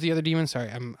what was the other demon? Sorry,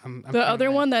 I'm The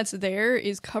other one that's there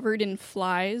is covered in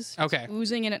flies. It's Okay.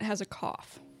 oozing, and it has a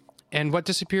cough. And what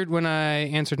disappeared when I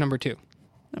answered number 2?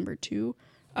 Number 2,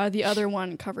 the other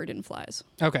one covered in flies.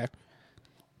 Okay.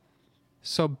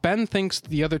 So Ben thinks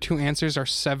the other 2 answers are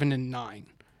 7 and 9.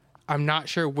 I'm not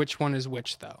sure which one is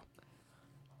which, though.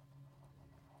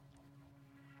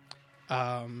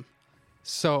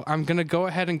 So I'm going to go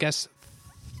ahead and guess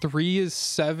 3 is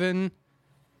 7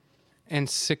 and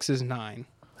 6 is 9.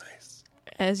 Nice.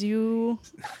 As you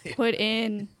put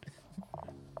in,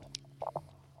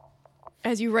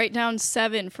 as you write down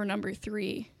 7 for number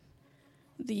 3,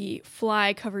 the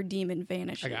fly-covered demon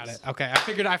vanishes. I got it. Okay, I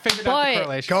figured out the But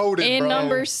correlation. Goated, in bro.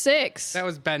 number 6, That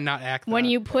was Ben, not Act. when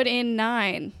you put in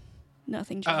 9,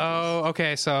 nothing changes. Oh,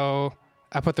 okay. So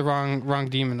I put the wrong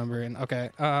demon number in. Okay.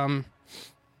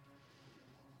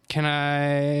 Can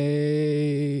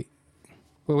I?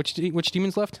 Wait, which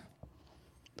demons left?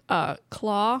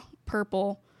 Claw,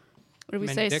 purple. What did we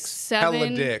Many say? dicks? 7 Hella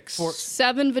dicks.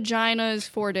 7 vaginas,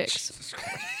 4 dicks.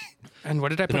 And what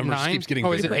did I put? number just 9. keeps getting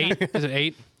Oh, is it bigger. 8? Is it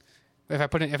 8?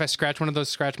 If I scratch one of those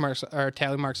scratch marks or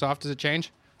tally marks off, does it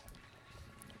change?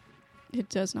 It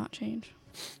does not change.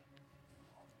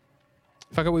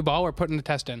 Fuck it, we ball. We're putting the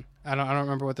test in. I don't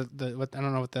remember what I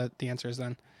don't know what the answer is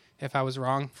then. If I was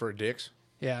wrong, For dicks.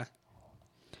 yeah.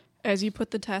 As you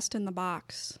put the test in the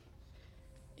box,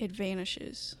 it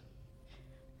vanishes.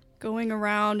 Going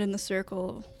around in the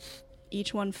circle,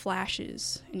 each one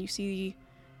flashes, and you see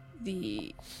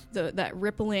that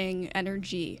rippling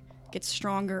energy gets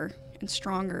stronger and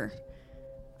stronger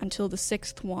until the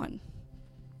 6th one,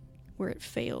 where it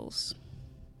fails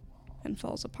and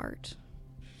falls apart.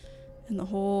 And the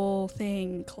whole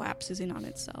thing collapses in on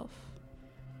itself.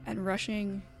 And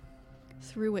rushing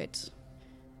through it,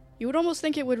 you would almost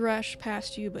think it would rush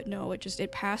past you, but no,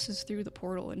 it passes through the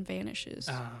portal and vanishes.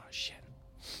 Oh shit.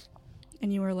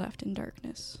 And you are left in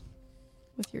darkness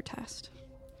with your test.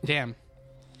 Damn.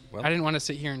 Well- I didn't want to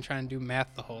sit here and try and do math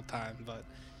the whole time, but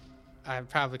I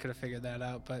probably could have figured that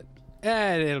out. But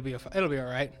it'll be all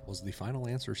right. Was the final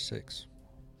answer 6?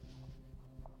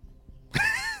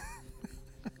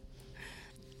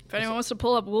 If anyone wants to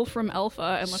pull up Wolfram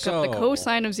Alpha and look up the So-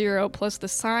 cosine of 0 plus the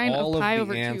sine All of pi of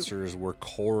over the 2. answers were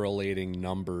correlating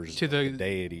numbers To of the- the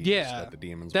deities Yeah, that the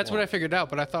demons that's what I want. figured out.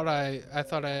 But I thought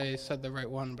I said the right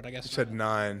one. But I guess You said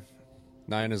 9.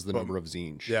 9 is the number of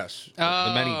Zinj. Yes.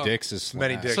 The many dicks is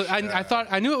Many Slanesh. dicks. So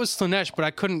I knew it was Slanesh, but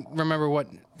I couldn't remember what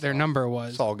their number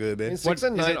was. It's all good, babe. And 6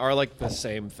 and is 9 it- are like the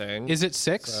same thing. Is it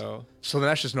 6? So So the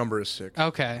Nash's number is 6.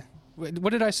 Okay.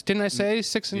 What did I? Didn't I say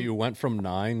 6 and? You went from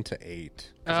 9 to 8.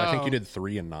 'Cause I think Oh. you did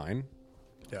 3 and 9.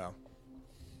 Yeah.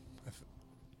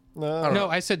 No,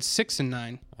 I said 6 and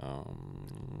 9.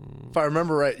 If I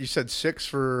remember right, you said 6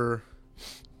 for.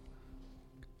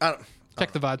 I don't.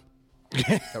 Check the VOD.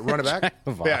 Run it back.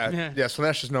 Yeah. Yeah. So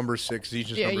Nash's number is 6.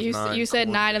 Zeech's Yeah, number is 9. you said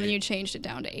Corn's 9 and then 8. you changed it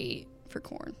down to 8 for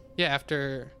corn. Yeah,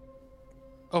 after.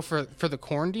 Oh, for the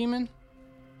corn demon.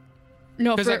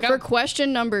 No, 'Cause I got- for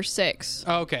question number 6,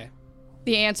 Oh, okay.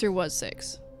 the answer was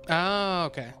 6. Oh,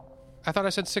 okay. I thought I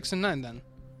said 6 and 9 then.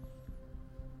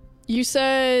 You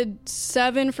said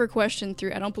 7 for question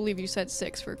 3. I don't believe you said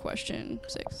 6 for question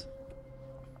 6.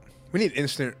 We need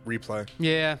instant replay.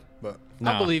 Yeah, But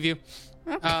I'll believe you.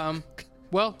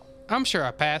 Well, I'm sure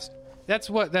I passed. That's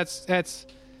like 8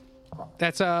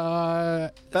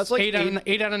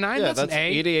 out of 9. yeah, That's an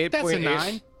A. 88.8. That's a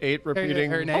 9. 8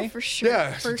 repeating. Or an Oh, A. for sure.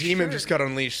 yeah, for demon sure. just got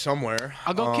unleashed somewhere.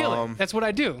 I'll go kill it. That's what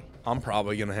I do. I'm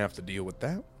probably gonna have to deal with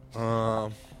that.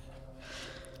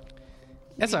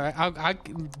 That's all right.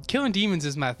 Killing demons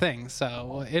is my thing,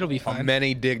 so it'll be A fine.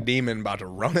 many dick demon about to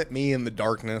run at me in the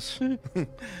darkness.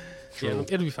 Yeah,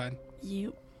 it'll be fine.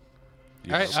 You.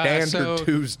 All right. Standard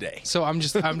Tuesday. So I'm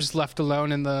just left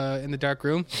alone in the dark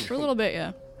room. For a little bit,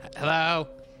 yeah. Hello.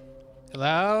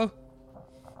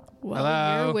 While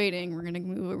Hello? you're waiting, we're going to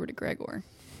move over to Gregor.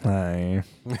 Hi.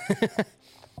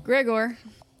 Gregor,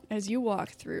 as you walk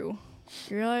through,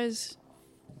 you realize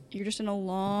you're just in a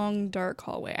long, dark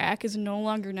hallway. Ak is no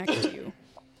longer next to you.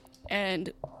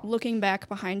 And looking back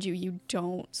behind you, you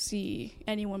don't see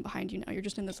anyone behind you now. You're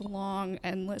just in this long,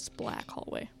 endless black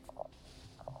hallway.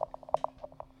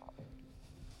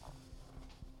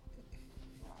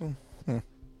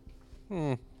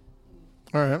 All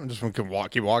right, I'm just gonna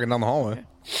keep walking down the hallway.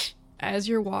 As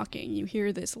you're walking, you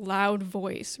hear this loud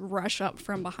voice rush up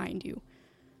from behind you.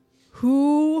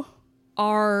 Who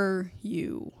are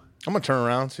you? I'm gonna turn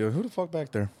around and see who the fuck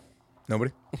back there.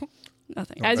 Nobody.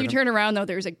 Nothing. As you turn around, though,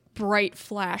 there's a bright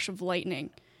flash of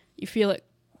lightning. You feel it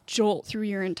jolt through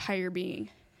your entire being.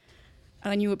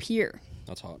 And then you appear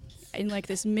That's hot. in like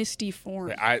this misty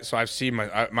form. So I've seen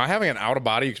am I having an out of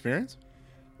body experience?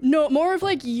 No, more of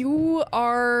like you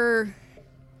are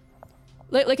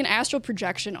like an astral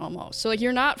projection almost. So like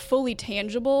you're not fully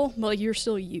tangible, but like you're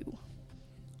still you.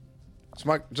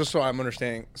 So just so I'm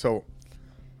understanding. So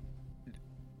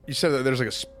you said that there's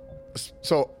like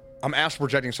so I'm astral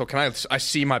projecting. So can I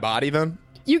see my body then?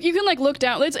 You can like look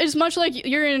down. It's much like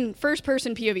you're in first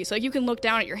person POV. So like you can look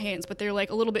down at your hands, but they're like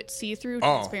a little bit see through,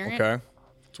 transparent. Oh, okay.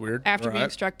 It's weird. After All being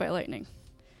right. struck by lightning.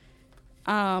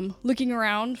 Looking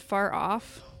around far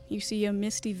off, you see a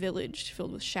misty village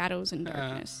filled with shadows and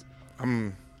darkness.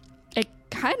 It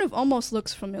kind of almost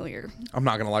looks familiar. I'm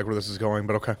not gonna like where this is going,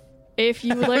 but okay. If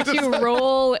you would like to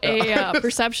roll a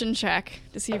perception check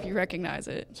to see if you recognize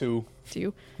it. 2.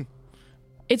 2.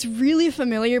 It's really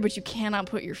familiar, but you cannot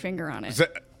put your finger on it.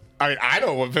 I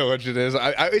know what village it is.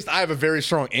 At least I have a very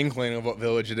strong inkling of what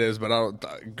village it is, but I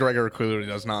don't. Gregor clearly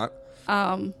does not.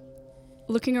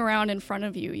 Looking around in front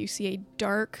of you, you see a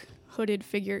dark, hooded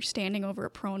figure standing over a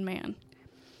prone man.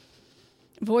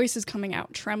 Voice is coming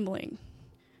out, trembling.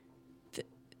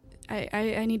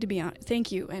 I need to be honest.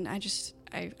 Thank you, and I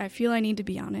feel I need to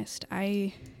be honest.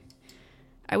 I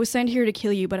was sent here to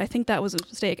kill you, but I think that was a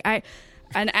mistake.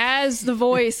 And as the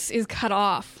voice is cut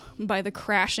off by the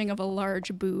crashing of a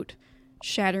large boot,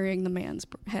 shattering the man's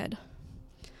head,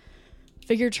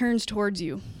 figure turns towards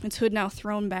you, its hood now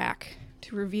thrown back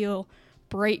to reveal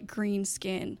bright green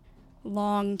skin,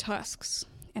 long tusks,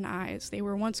 and eyes. They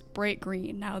were once bright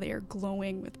green, now they are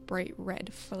glowing with bright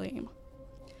red flame.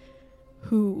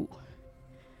 Who?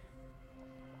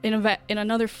 In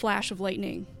another flash of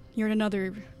lightning, you're in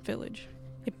another village.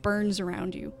 It burns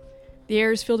around you. The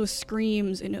air is filled with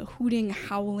screams and a hooting,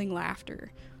 howling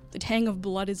laughter. The tang of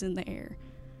blood is in the air.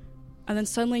 And then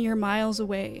suddenly you're miles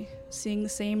away, seeing the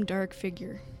same dark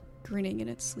figure, grinning in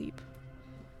its sleep.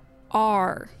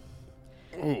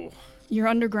 Ooh. You're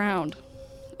underground.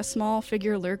 A small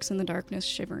figure lurks in the darkness,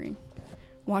 shivering,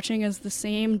 watching as the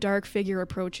same dark figure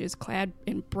approaches, clad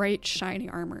in bright, shining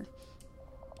armor.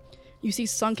 You see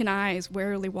sunken eyes,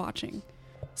 warily watching.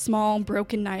 Small,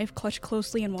 broken knife clutched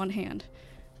closely in one hand,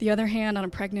 the other hand on a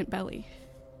pregnant belly.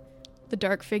 The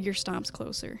dark figure stomps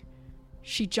closer.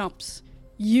 She jumps.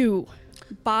 You!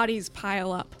 Bodies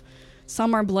pile up.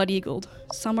 Some are blood-eagled,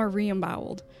 some are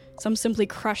re-emboweled, some simply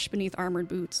crushed beneath armored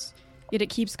boots. Yet it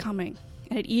keeps coming,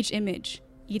 and at each image,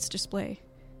 each display,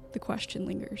 the question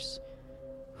lingers.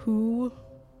 Who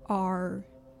are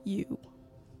you?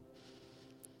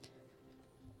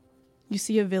 You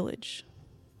see a village,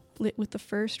 lit with the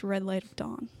first red light of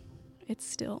dawn. It's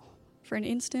still. For an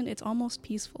instant, it's almost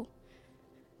peaceful.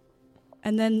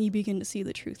 And then you begin to see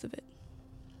the truth of it.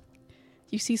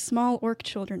 You see small orc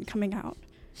children coming out,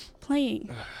 playing,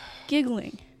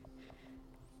 giggling.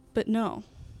 But no,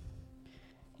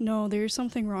 there's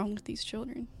something wrong with these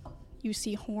children. You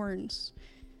see horns,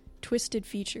 twisted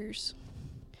features.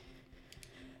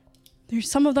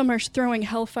 Some of them are throwing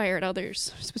hellfire at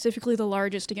others, specifically the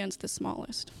largest against the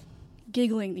smallest,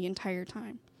 giggling the entire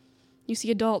time. You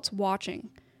see adults watching,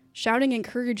 shouting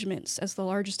encouragements as the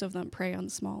largest of them prey on the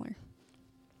smaller.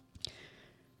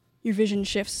 Your vision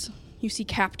shifts. You see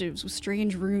captives with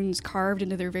strange runes carved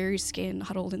into their very skin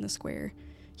huddled in the square.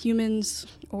 Humans,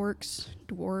 orcs,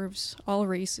 dwarves, all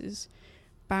races,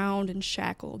 bound and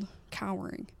shackled,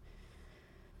 cowering.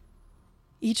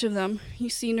 Each of them, you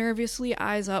see nervously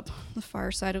eyes up the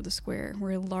far side of the square,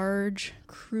 where a large,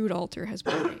 crude altar has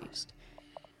been raised.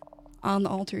 On the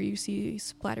altar, you see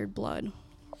splattered blood,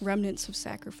 remnants of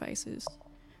sacrifices,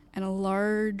 and a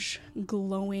large,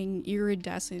 glowing,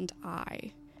 iridescent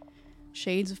eye.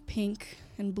 Shades of pink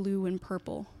and blue and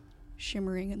purple,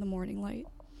 shimmering in the morning light.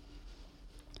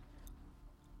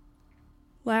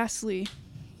 Lastly,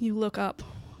 you look up.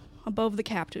 Above the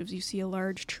captives, you see a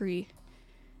large tree.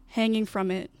 Hanging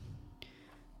from it,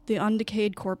 the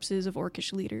undecayed corpses of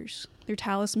orcish leaders, their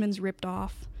talismans ripped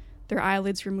off, their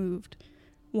eyelids removed,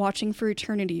 watching for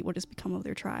eternity what has become of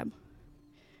their tribe.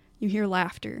 You hear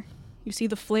laughter. You see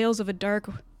the flails of a dark,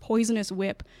 poisonous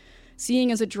whip,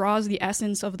 seeing as it draws the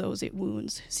essence of those it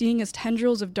wounds, seeing as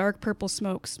tendrils of dark purple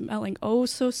smoke, smelling oh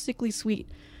so sickly sweet,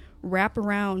 wrap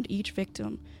around each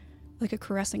victim like a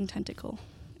caressing tentacle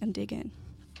and dig in.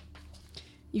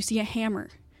 You see a hammer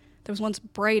that was once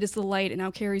bright as the light and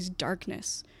now carries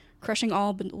darkness, crushing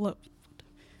all below.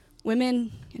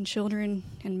 Women and children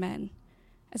and men,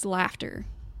 as laughter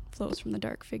flows from the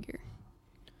dark figure.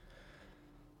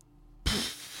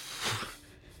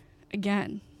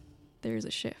 Again, there is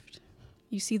a shift.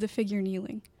 You see the figure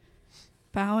kneeling,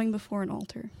 bowing before an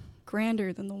altar,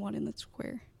 grander than the one in the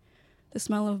square. The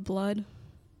smell of blood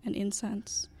and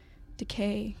incense,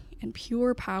 decay, and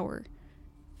pure power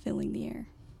filling the air.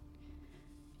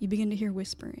 You begin to hear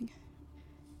whispering.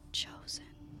 Chosen.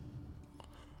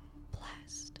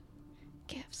 Blessed.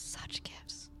 Gifts, such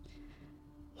gifts.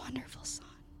 Wonderful son.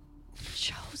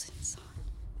 Chosen son.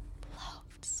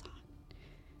 Loved son.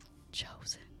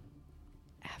 Chosen.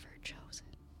 Ever chosen.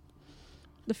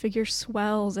 The figure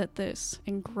swells at this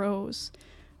and grows.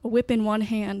 A whip in one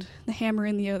hand, the hammer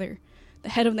in the other. The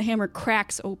head of the hammer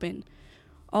cracks open.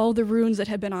 All the runes that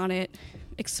had been on it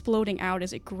exploding out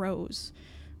as it grows,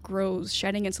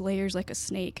 shedding its layers like a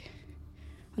snake,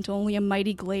 until only a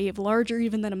mighty glaive, larger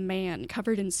even than a man,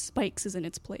 covered in spikes, is in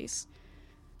its place.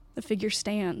 The figure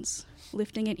stands,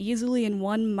 lifting it easily in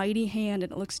one mighty hand,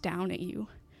 and it looks down at you,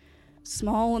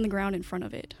 small on the ground in front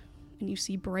of it, and you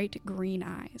see bright green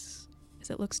eyes as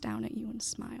it looks down at you and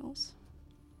smiles.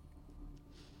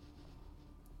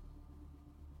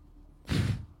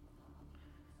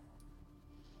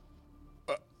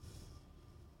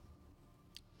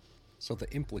 So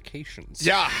the implications.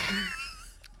 Yeah.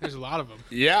 There's a lot of them.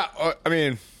 Yeah. I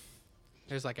mean,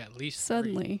 There's like at least 3.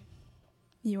 Suddenly,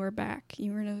 you are back.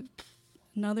 You are in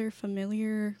another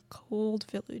familiar, cold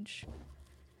village.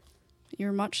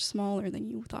 You're much smaller than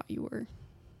you thought you were.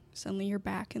 Suddenly, you're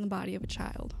back in the body of a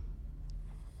child.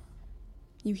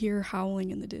 You hear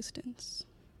howling in the distance.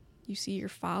 You see your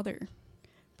father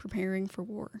preparing for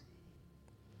war.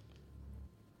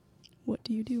 What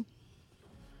do you do?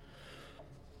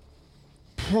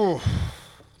 oh.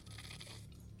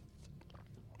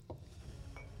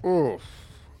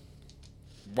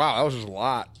 Wow, that was just a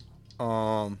lot.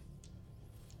 I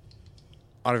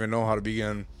don't even know how to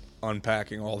begin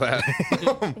unpacking all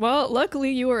that. Well,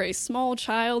 luckily, you are a small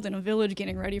child in a village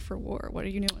getting ready for war. What are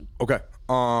you doing? Okay.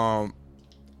 I'm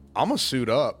gonna suit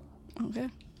up. Okay.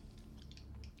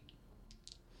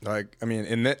 Like, I mean,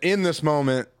 in this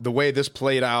moment, the way this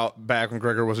played out back when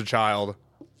Gregor was a child,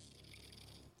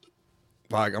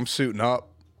 like, I'm suiting up.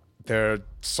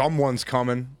 Someone's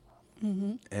coming,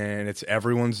 and it's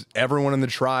everyone in the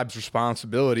tribe's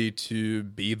responsibility to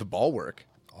be the bulwark.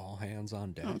 All hands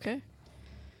on deck. Okay.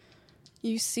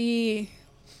 You see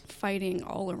fighting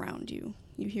all around you.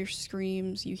 You hear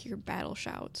screams, you hear battle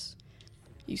shouts.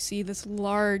 You see this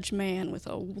large man with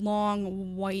a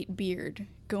long white beard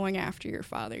going after your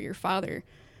father. Your father,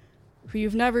 who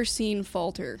you've never seen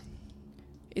falter,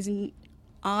 is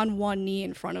on one knee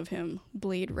in front of him,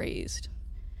 blade raised.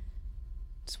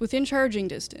 It's within charging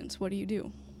distance. What do you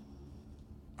do?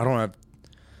 I don't have.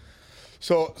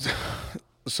 So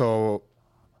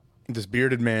this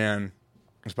bearded man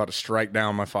is about to strike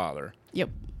down my father, Yep.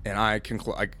 and I can.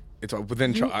 It's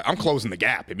within. I'm closing the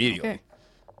gap immediately. Okay.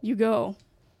 You go.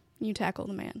 You tackle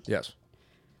the man. Yes.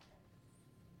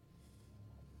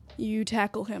 You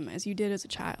tackle him as you did as a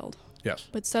child. Yes.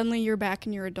 But suddenly you're back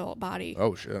in your adult body.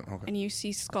 Oh shit. Okay. And you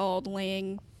see Scald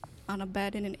laying on a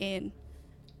bed in an inn,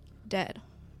 dead.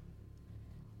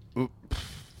 Oop.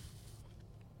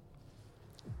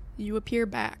 You appear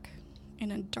back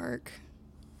in a dark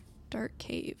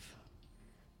cave,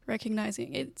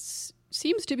 recognizing it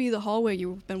seems to be the hallway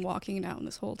you've been walking down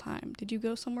this whole time. Did you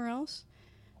go somewhere else?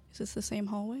 Is this the same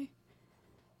hallway?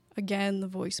 Again, the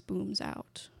voice booms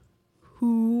out.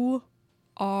 Who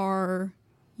are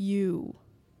you?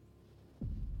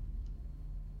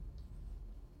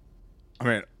 I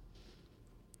mean,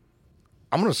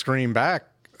 I'm going to scream back.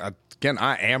 Again,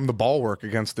 I am the bulwark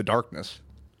against the darkness.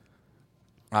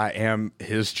 I am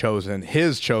his chosen,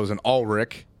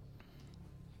 Ulrich.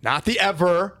 Not the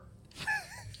ever.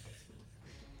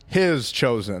 His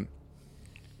chosen.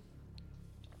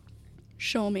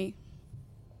 Show me.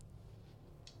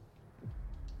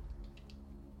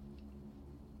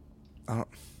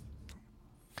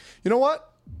 You know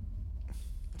what?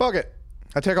 Fuck it.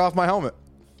 I take off my helmet.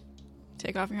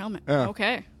 Take off your helmet. Yeah.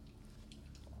 Okay.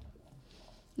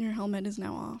 Your helmet is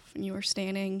now off, and you are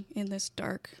standing in this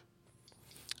dark,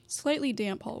 slightly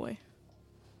damp hallway.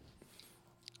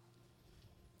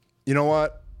 You know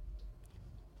what?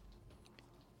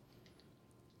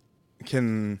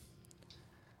 I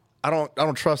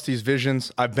don't trust these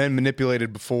visions. I've been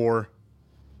manipulated before.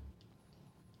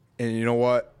 And you know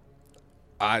what?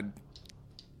 I've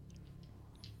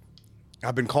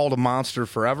been called a monster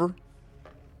forever.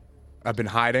 I've been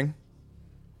hiding.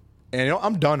 And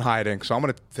I'm done hiding. So I'm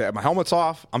going to my helmet's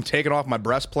off. I'm taking off my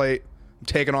breastplate. I'm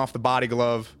taking off the body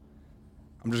glove.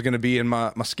 I'm just going to be in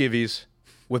my skivvies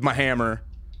with my hammer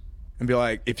and be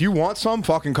like, if you want some,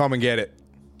 fucking come and get it.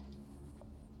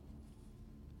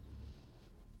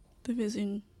 The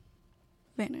vision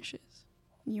vanishes.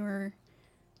 You're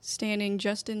standing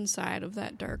just inside of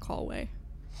that dark hallway.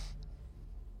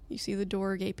 You see the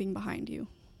door gaping behind you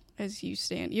as you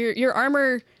stand. Your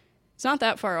armor, it's not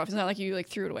that far off. It's not like you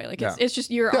threw it away. It's just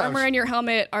your armor and your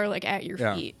helmet are at your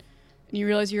feet. And you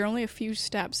realize you're only a few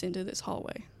steps into this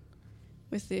hallway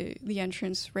with the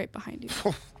entrance right behind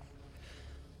you.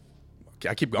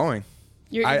 I keep going.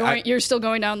 You're still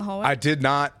going down the hallway? I did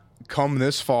not come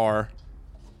this far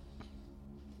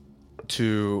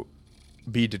to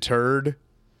be deterred.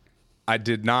 I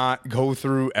did not go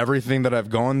through everything that I've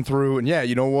gone through. And yeah,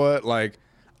 you know what?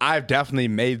 I've definitely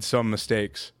made some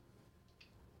mistakes.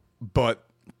 But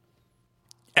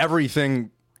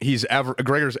everything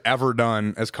Gregor's ever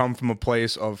done has come from a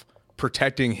place of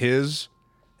protecting his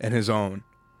and his own.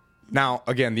 Now,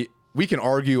 again, we can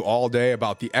argue all day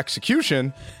about the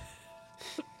execution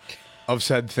of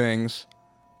said things,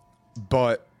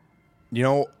 but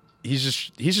he's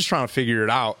just trying to figure it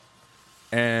out.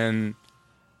 And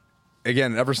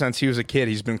again, ever since he was a kid,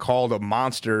 he's been called a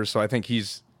monster. So I think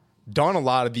he's done a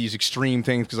lot of these extreme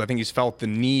things because I think he's felt the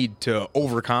need to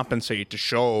overcompensate to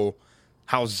show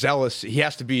how zealous he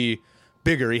has to be.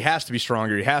 Bigger, he has to be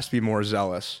stronger, he has to be more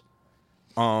zealous.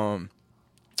 And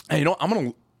I'm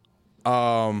gonna do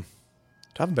I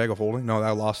have a bag of holding? No, I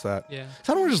lost that. Yeah.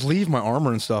 So I don't want to just leave my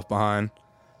armor and stuff behind.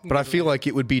 But I feel like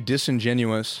it would be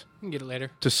disingenuous You can get it later.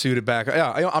 to suit it back.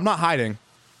 Yeah, I'm not hiding.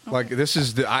 Like this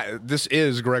is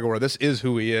Gregor. This is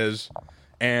who he is.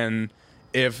 And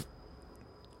if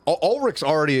Ulrich's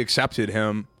already accepted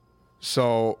him,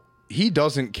 so he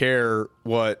doesn't care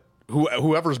what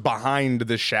whoever's behind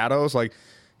the shadows, like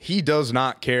he does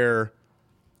not care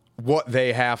what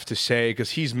they have to say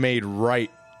because he's made right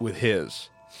with his,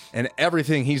 and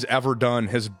everything he's ever done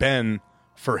has been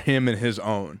for him and his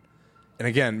own. And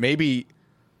again, maybe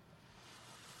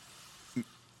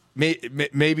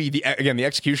the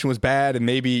execution was bad, and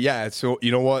maybe so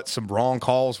you know what, some wrong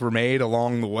calls were made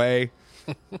along the way.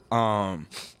 No.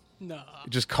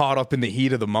 Just caught up in the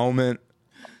heat of the moment,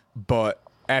 but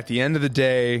at the end of the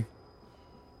day,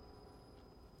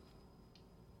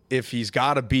 if he's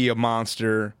got to be a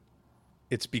monster,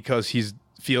 it's because he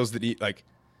feels that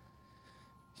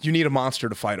you need a monster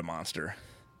to fight a monster.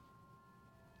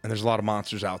 And there's a lot of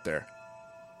monsters out there.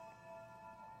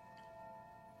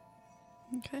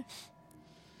 Okay.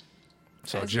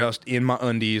 So just in my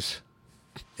undies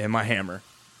and my hammer,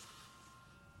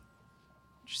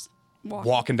 Just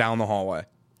walking down the hallway.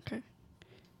 Okay.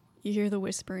 You hear the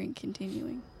whispering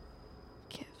continuing.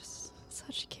 Gifts.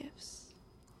 Such gifts.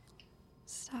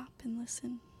 Stop and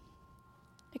listen.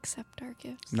 Accept our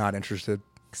gifts. Not interested.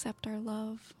 Accept our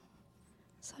love.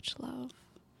 Such love.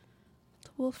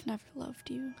 The wolf never loved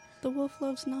you. The wolf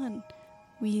loves none.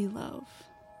 We love.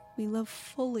 We love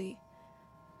fully.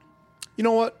 You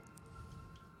know what?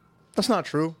 That's not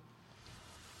true.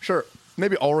 Sure,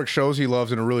 maybe Ulrich shows he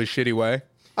loves in a really shitty way.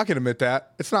 I can admit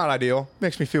that. It's not ideal.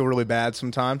 Makes me feel really bad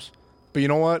sometimes. But you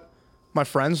know what? My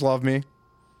friends love me.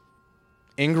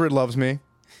 Ingrid loves me.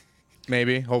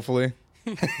 Maybe, hopefully.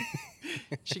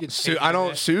 She could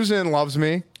Susan loves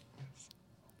me.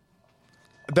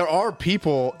 There are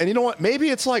people, and you know what? Maybe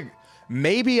it's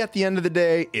maybe at the end of the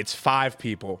day, it's 5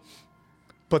 people.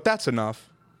 But that's enough.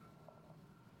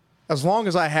 As long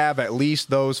as I have at least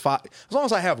those 5, as long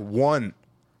as I have one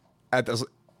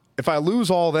if I lose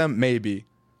all of them, maybe.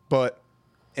 But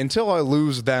until I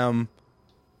lose them,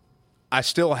 I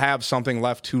still have something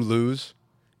left to lose,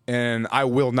 and I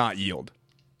will not yield.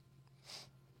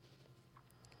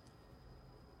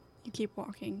 You keep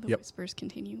walking. The Yep. whispers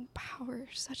continue. Power,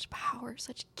 such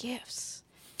gifts.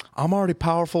 I'm already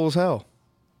powerful as hell.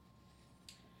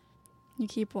 You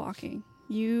keep walking.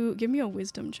 You give me a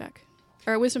wisdom check.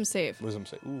 Or a wisdom save. Wisdom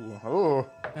say, ooh,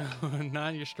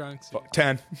 Not your strong suit.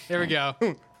 10. There we go.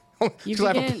 You Because I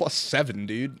have a begin- +7,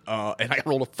 dude. And I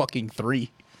rolled a fucking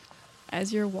 3.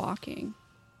 As you're walking,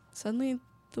 suddenly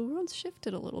the world's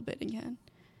shifted a little bit again.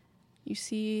 You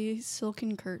see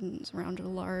silken curtains around a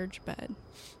large bed.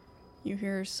 You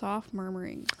hear soft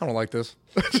murmuring. I don't like this.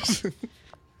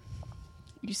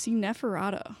 You see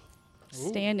Neferata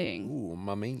standing, Ooh,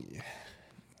 mommy.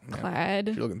 clad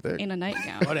She's looking thick. in a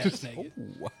nightgown, What ass naked.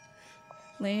 Ooh.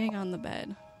 laying on the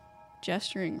bed,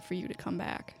 gesturing for you to come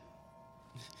back.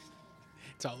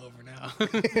 It's all over now.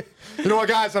 You know what,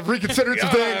 guys? I've reconsidered some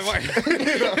things.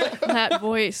 That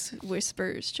voice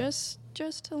whispers just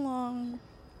along,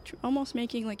 almost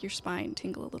making like your spine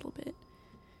tingle a little bit.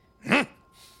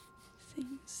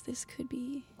 Things. This could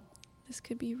be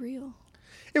real.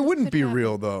 It wouldn't could be happen.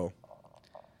 real, though.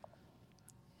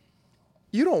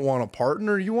 You don't want a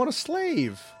partner. You want a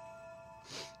slave.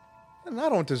 And I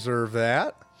don't deserve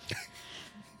that. At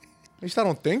least I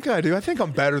don't think I do. I think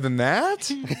I'm better than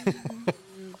that.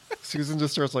 Susan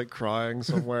just starts crying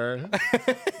somewhere.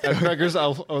 At Gregor's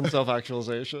own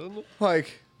self-actualization.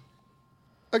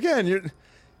 Again,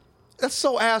 that's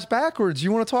so ass backwards.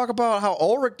 You want to talk about how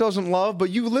Ulrich doesn't love, but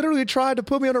you literally tried to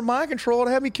put me under mind control and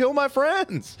have me kill my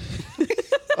friends.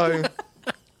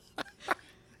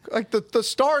 The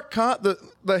stark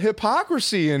the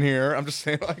hypocrisy in here. I'm just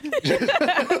saying,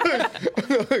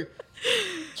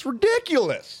 it's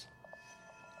ridiculous.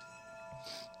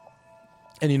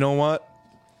 And you know what?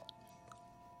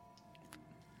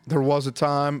 There was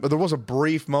a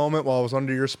brief moment while I was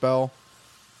under your spell.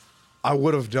 I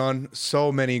would have done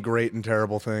so many great and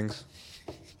terrible things.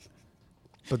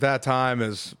 But that time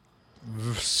is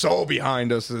so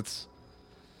behind us.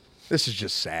 This is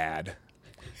just sad.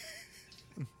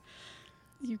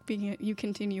 You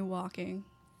continue walking.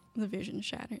 The vision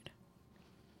shattered.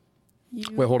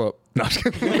 Wait, hold up. No, I'm just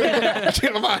kidding.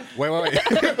 Wait.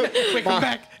 Wait, come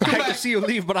back. I hate to see you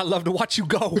leave, but I love to watch you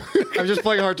go. I'm just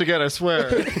playing hard to get, I swear.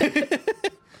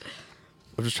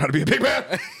 I'm just trying to be a big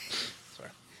man.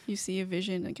 You see a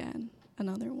vision again.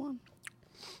 Another one.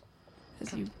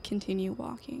 As you continue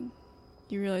walking,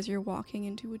 you realize you're walking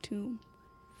into a tomb.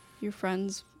 Your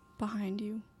friends behind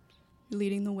you. You're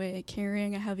leading the way,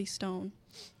 carrying a heavy stone.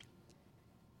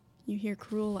 You hear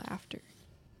cruel laughter.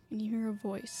 And you hear a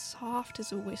voice, soft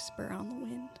as a whisper on the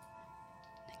wind.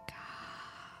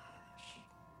 Gosh.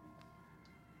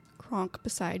 Kronk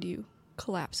beside you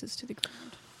collapses to the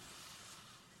ground.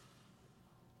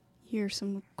 You hear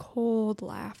some cold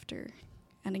laughter.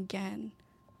 And again.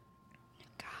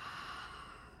 Gosh.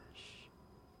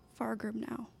 Fargrim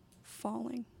now,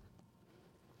 falling.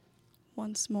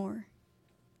 Once more.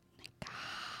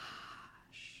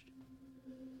 Gosh.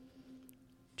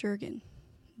 Jurgen,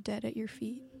 dead at your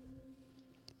feet.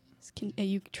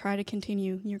 You try to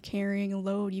continue. You're carrying a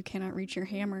load. You cannot reach your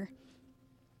hammer.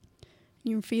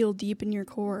 You feel deep in your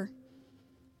core.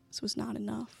 This was not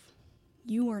enough.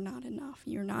 You are not enough.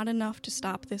 You're not enough to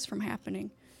stop this from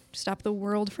happening, to stop the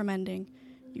world from ending.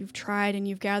 You've tried and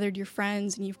you've gathered your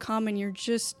friends and you've come and you're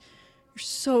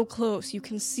so close. You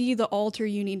can see the altar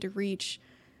you need to reach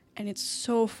and it's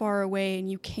so far away and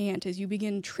you can't as you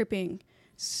begin tripping,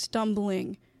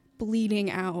 stumbling, bleeding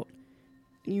out.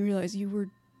 And you realize you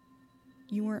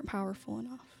weren't powerful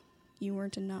enough. You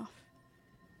weren't enough.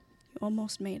 You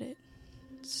almost made it.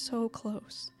 So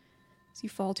close. As you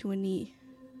fall to a knee.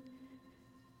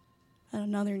 And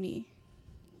another knee.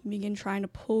 You begin trying to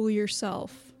pull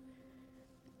yourself.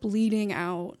 Bleeding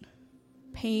out.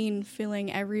 Pain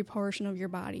filling every portion of your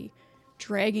body.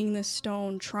 Dragging this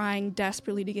stone, trying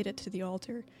desperately to get it to the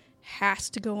altar. Has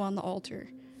to go on the altar.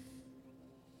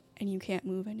 And you can't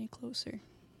move any closer.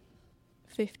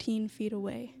 15 feet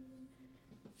away.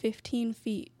 15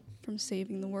 feet from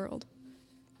saving the world.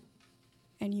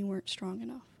 And you weren't strong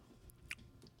enough.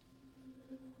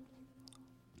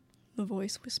 The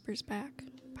voice whispers back,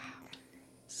 power,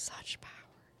 such power.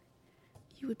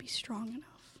 You would be strong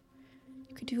enough.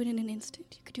 You could do it in an instant.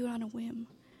 You could do it on a whim.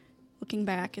 Looking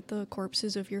back at the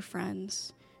corpses of your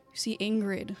friends, you see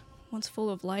Ingrid, once full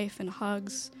of life and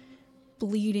hugs,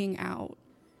 bleeding out.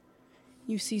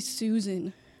 You see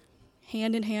Susan,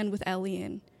 hand in hand with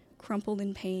Elian, crumpled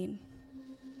in pain.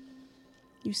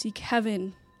 You see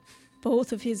Kevin,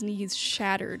 both of his knees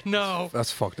shattered. No.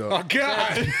 That's fucked up. Oh,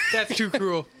 God. That's too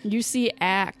cruel. You see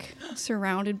Ack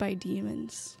surrounded by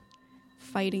demons,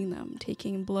 fighting them,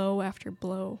 taking blow after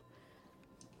blow,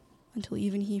 until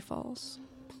even he falls.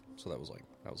 So that was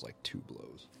like 2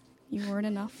 blows. You weren't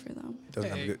enough for them. Doesn't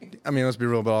have a good, I mean, let's be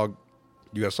real, dog.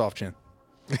 You got a soft chin.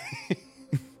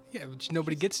 Yeah, but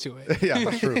nobody gets to it. Yeah,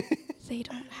 that's true. They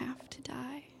don't have to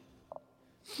die.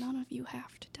 None of you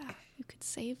have to die. You could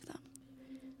save them.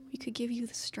 We could give you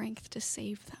the strength to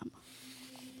save them.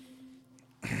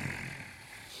 You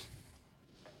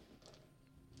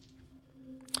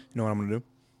know what I'm gonna do?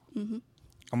 Mm-hmm.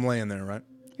 I'm laying there, right?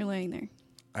 You're laying there.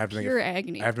 I have to make Pure it.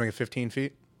 agony. I have to make it 15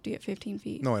 feet. Do you get 15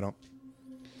 feet? No, I don't.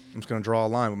 I'm just gonna draw a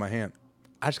line with my hand.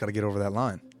 I just gotta get over that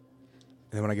line,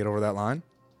 and then when I get over that line,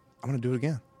 I'm gonna do it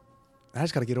again. I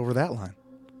just gotta get over that line.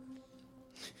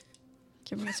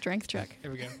 Give me a strength check. There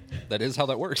we go. That is how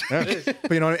that works. Yeah.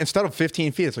 But you know, instead of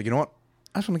 15 feet, it's like, you know what?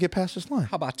 I just want to get past this line.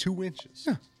 How about 2 inches?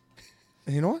 Yeah.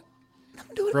 And you know what? I'm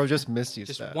gonna do it. Bro just missed you,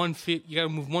 Just stat. 1 foot. You got to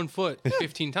move 1 foot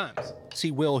 15 times.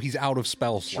 See, Will, he's out of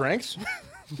spell slots. Strength?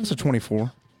 That's a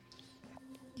 24.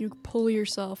 You pull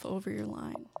yourself over your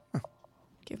line.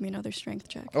 Give me another strength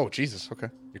check. Oh, Jesus. Okay.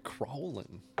 You're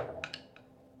crawling.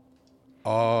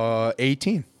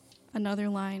 18. Another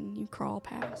line you crawl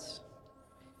past.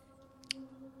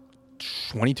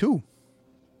 22.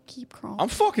 Keep crawling. I'm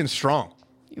fucking strong.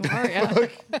 You are, yeah.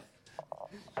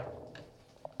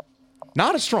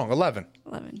 Not as strong. 11.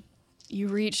 11. You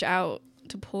reach out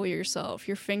to pull yourself,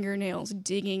 your fingernails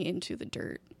digging into the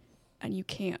dirt, and you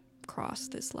can't cross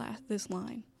this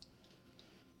line.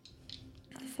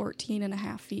 14 and a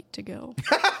half feet to go.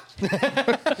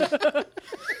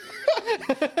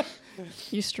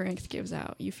 Your strength gives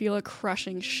out. You feel a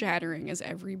crushing shattering as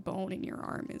every bone in your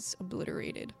arm is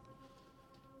obliterated.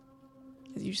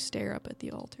 As you stare up at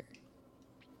the altar.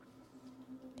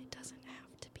 It doesn't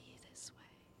have to be this way.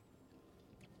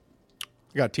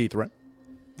 You got teeth, right?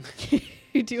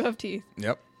 You do have teeth.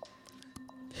 Yep.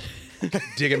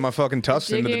 Digging my fucking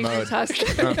tusks into the Digging your mud.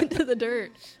 tusks into the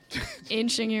dirt.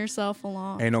 Inching yourself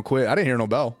along. Ain't no quit. I didn't hear no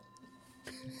bell.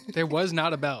 There was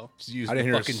not a bell. Just use I didn't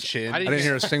the hear fucking chin. I didn't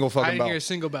hear a single I fucking didn't bell. hear a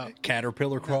single bell.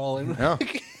 Caterpillar crawling. Yeah.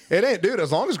 It ain't, dude.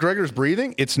 As long as Gregor's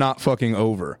breathing, it's not fucking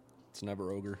over. It's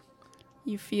never ogre.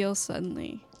 You feel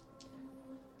suddenly,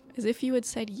 as if you had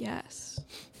said yes,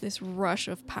 this rush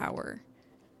of power.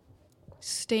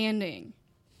 Standing,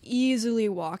 easily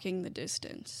walking the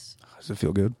distance. Does it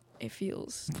feel good? It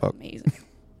feels Fuck. amazing.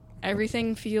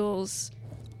 Everything feels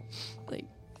like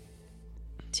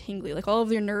tingly. Like all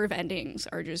of your nerve endings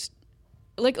are just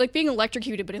like being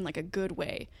electrocuted, but in like a good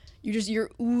way. You're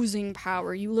oozing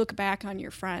power. You look back on your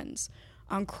friends,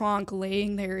 on Kronk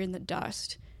laying there in the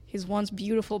dust, his once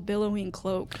beautiful billowing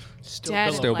cloak, dead Still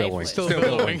and billowing. lifeless. Still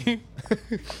billowing.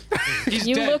 He's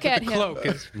You dead, look but at the him. cloak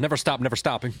is Never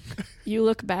stopping. You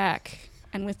look back,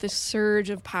 and with the surge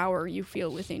of power you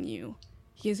feel within you,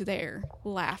 he is there,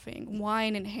 laughing,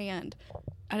 wine in hand,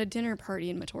 at a dinner party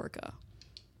in Matorka,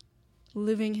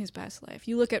 living his best life.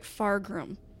 You look at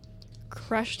Fargrim,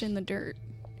 crushed in the dirt.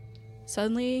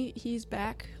 Suddenly, he's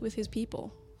back with his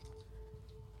people,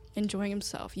 enjoying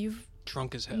himself. You've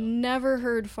drunk as hell. never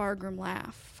heard Fargrim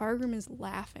laugh. Fargrim is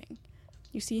laughing.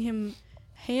 You see him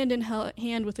hand in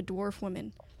hand with a dwarf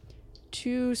woman.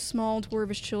 2 small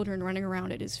dwarvish children running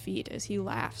around at his feet as he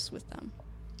laughs with them.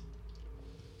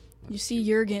 You see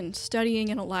Jurgen studying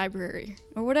in a library,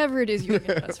 or whatever it is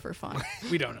Jurgen does for fun.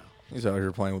 We don't know. He's out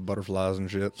here playing with butterflies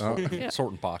and shit. Oh. Yeah.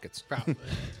 Sorting pockets. Probably.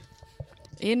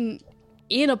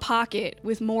 In a pocket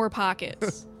with more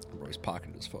pockets. Roy's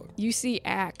pocketed as fuck. You see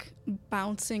Ack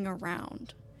bouncing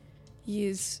around. He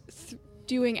is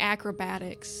doing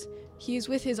acrobatics. He is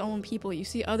with his own people. You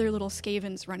see other little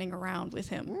Skavens running around with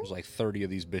him. There's like 30 of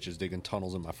these bitches digging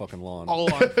tunnels in my fucking lawn.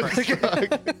 All on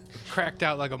crack. Cracked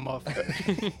out like a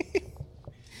muffin.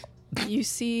 You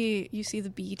see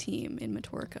the B team in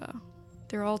Matorka.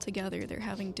 They're all together. They're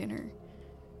having dinner.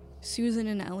 Susan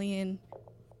and Elian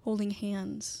holding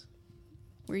hands.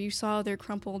 Where you saw their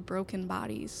crumpled, broken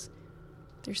bodies.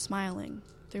 They're smiling.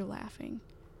 They're laughing.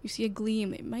 You see a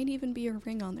gleam. It might even be a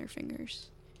ring on their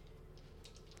fingers.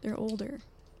 They're older,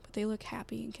 but they look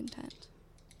happy and content.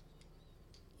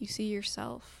 You see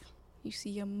yourself. You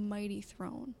see a mighty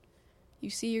throne. You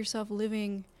see yourself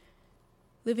living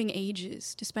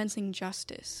ages, dispensing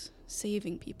justice,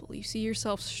 saving people. You see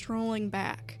yourself strolling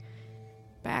back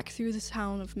through the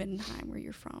town of Middenheim where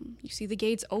you're from. You see the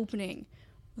gates opening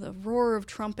with a roar of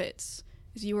trumpets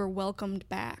as you are welcomed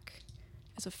back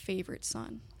as a favorite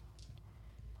son.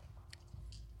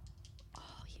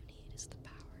 All you need is the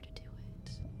power to do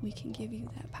it. We can give you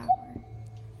that power.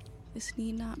 This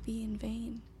need not be in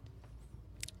vain.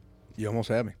 You almost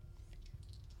had me.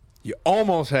 You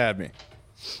almost had me.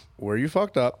 Where you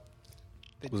fucked up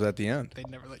was at the end. They'd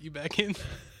never let you back in.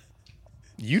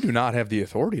 You do not have the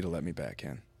authority to let me back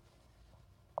in.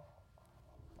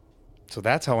 So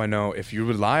that's how I know if you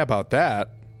would lie about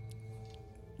that,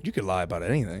 you could lie about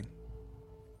anything.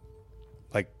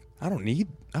 Like, I don't need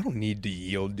to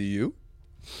yield to you.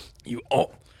 You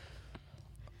oh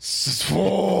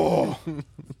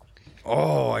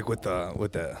like with the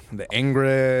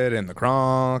Ingrid and the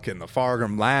Kronk and the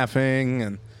Fargrim laughing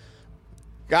and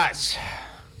guys,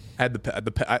 I had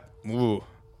ooh.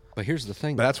 But here's the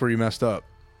thing. But that's where you messed up.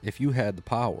 If you had the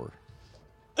power,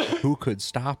 who could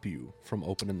stop you from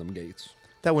opening them gates?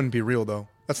 That wouldn't be real, though.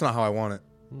 That's not how I want it.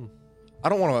 I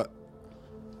don't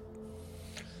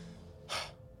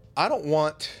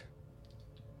want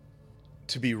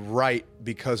to be right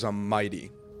because I'm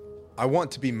mighty. I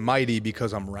want to be mighty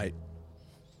because I'm right.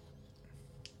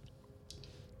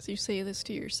 So you say this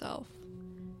to yourself.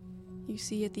 You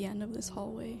see at the end of this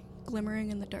hallway, glimmering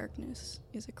in the darkness,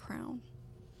 is a crown.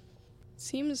 It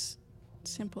seems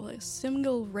simple. A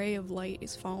single ray of light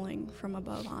is falling from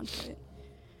above onto it.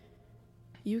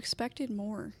 You expected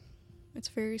more. It's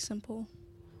very simple.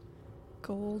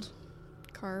 Gold,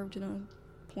 carved in a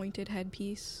pointed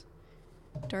headpiece.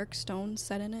 Dark stone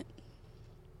set in it.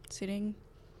 Sitting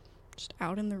just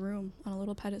out in the room on a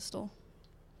little pedestal.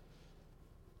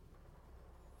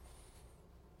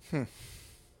 You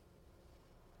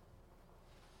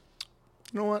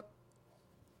know what?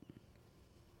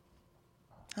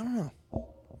 I don't know.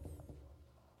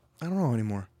 I don't know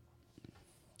anymore.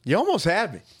 You almost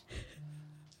had me.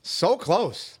 So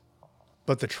close.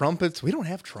 But the trumpets, we don't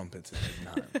have trumpets in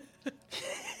Middenheim.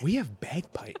 We have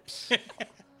bagpipes.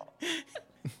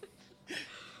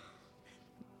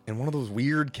 And one of those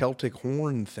weird Celtic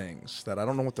horn things that I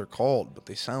don't know what they're called, but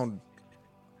they sound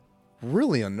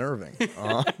really unnerving.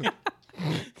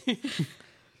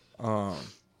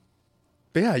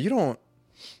 But yeah, you don't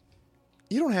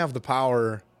have the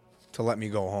power to let me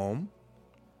go home,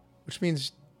 which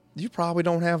means you probably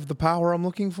don't have the power I'm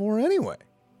looking for anyway.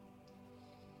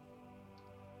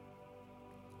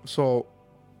 So,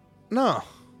 no.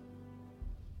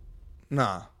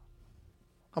 Nah.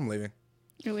 I'm leaving.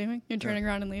 You're leaving? You're turning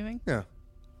around and leaving? Yeah.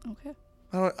 Okay.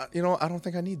 I don't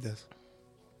think I need this.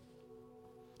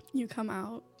 You come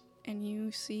out and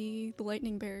you see the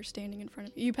lightning bearer standing in front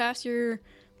of you. You pass your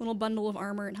little bundle of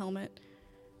armor and helmet.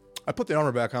 I put the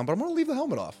armor back on, but I'm going to leave the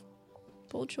helmet off.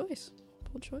 Bold choice.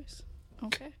 Bold choice.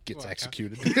 Okay. Gets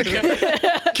executed.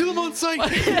 Kill him on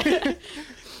sight.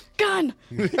 Gun!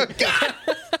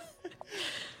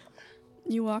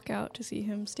 You walk out to see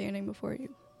him standing before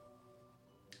you.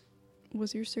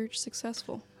 Was your search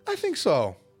successful? I think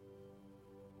so.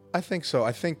 I think,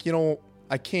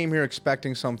 I came here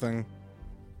expecting something.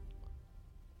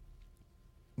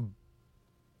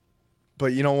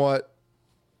 But you know what?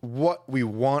 What we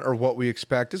want or what we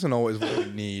expect isn't always what we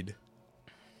need.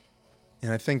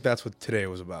 And I think that's what today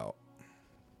was about.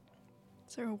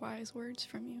 These are wise words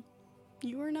from you.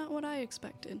 You are not what I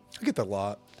expected. I get that a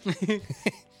lot.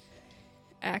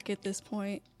 At this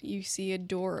point, you see a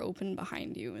door open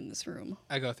behind you in this room.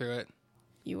 I go through it.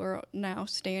 You are now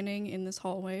standing in this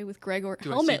hallway with Gregor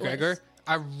Do I see helmetless. Gregor?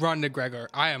 I run to Gregor.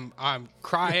 I'm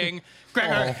crying.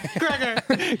 Gregor,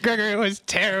 Gregor, it was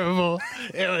terrible.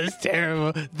 It was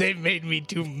terrible. They made me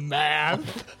do math.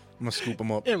 I'm going to scoop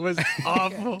him up. It was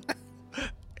awful.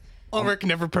 Ulrich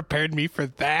never prepared me for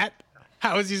that.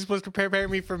 How was he supposed to prepare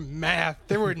me for math?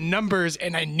 There were numbers,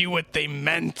 and I knew what they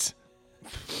meant.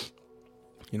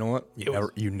 You know what?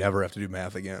 You never have to do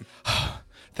math again.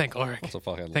 Thank Ulrich. That's a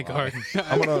fucking Thank lie.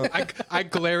 Ulrich. I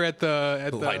glare at the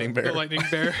lightning bear. the lightning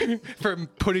bear for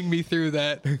putting me through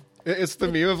that. It's the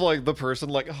meme of like the person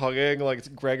like hugging like it's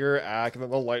Gregor, Ack, and then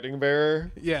the lightning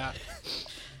bearer. Yeah.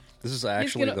 This is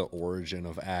actually gonna- the origin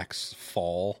of Ack's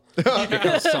fall.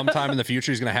 Because sometime in the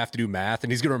future he's going to have to do math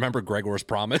and he's going to remember Gregor's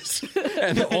promise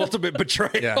and the ultimate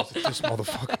betrayal. Yeah, just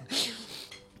motherfucker.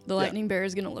 The lightning bear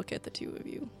is going to look at the two of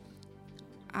you.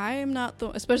 I am not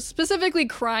the specifically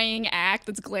crying act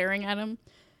that's glaring at him.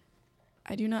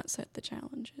 I do not set the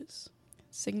challenges.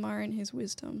 Sigmar in his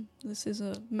wisdom. This is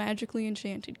a magically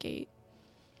enchanted gate.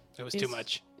 It was too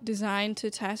much. Designed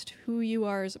to test who you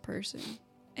are as a person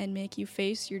and make you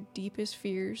face your deepest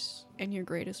fears and your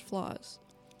greatest flaws.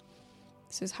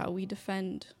 This is how we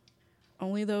defend.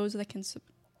 Only those that can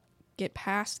get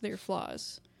past their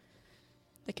flaws,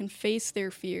 that can face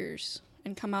their fears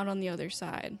and come out on the other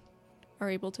side, are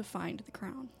able to find the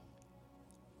crown.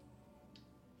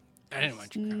 I didn't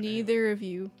want your crown. Neither of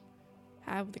you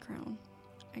have the crown.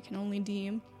 I can only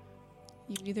deem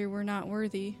you either were not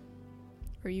worthy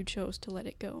or you chose to let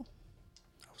it go.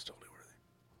 I was totally worthy.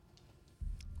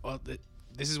 Well,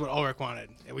 this is what Ulrich wanted.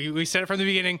 We said it from the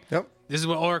beginning. Yep. This is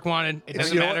what Ulrich wanted. It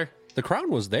doesn't you know what? matter The crown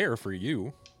was there for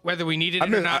you. whether we needed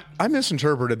it or not. I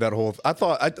misinterpreted that whole. I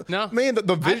thought. No. man.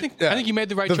 The I think you made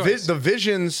the right choice. The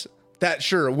visions that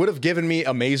sure would have given me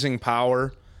amazing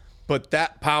power, but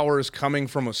that power is coming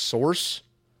from a source.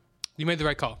 You made the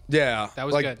right call. Yeah, That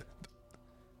was good.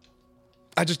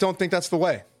 I just don't think that's the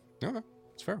way. Okay,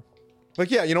 it's fair.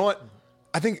 Like, yeah, you know what?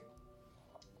 I think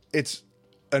it's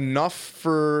enough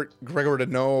for Gregor to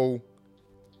know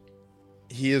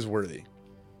he is worthy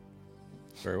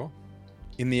Very well.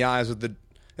 in the eyes of the.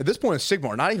 At this point, it's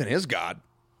Sigmar, not even his god,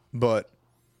 but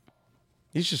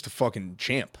he's just a fucking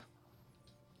champ.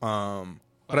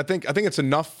 But I think it's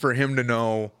enough for him to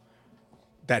know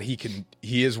that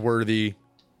he is worthy,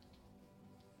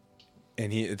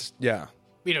 and yeah.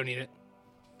 We don't need it.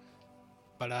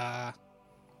 But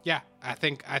yeah, I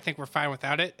think we're fine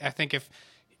without it. I think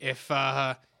if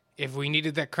we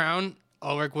needed that crown,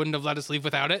 Ulrich wouldn't have let us leave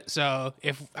without it. So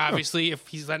if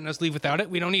he's letting us leave without it,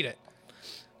 we don't need it.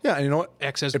 Yeah, and you know what?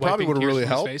 X is It probably wiping would have tears really from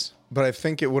his helped, face. but I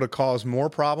think it would have caused more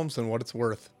problems than what it's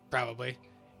worth. Probably.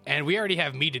 And we already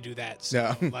have me to do that.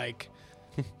 So Yeah. like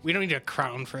we don't need a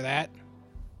crown for that.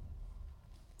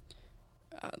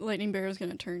 Lightning Bear is going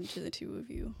to turn to the two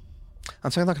of you. I'm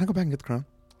saying, look, can I go back and get the crown?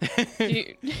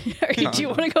 Do you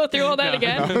want to go through all that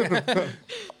again?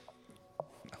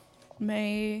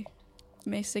 May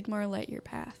Sigmar light your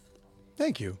path.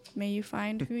 Thank you. May you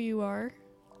find who you are.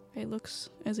 It looks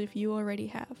as if you already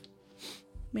have.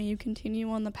 May you continue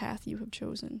on the path you have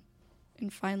chosen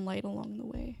and find light along the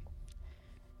way.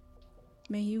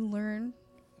 May you learn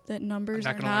that numbers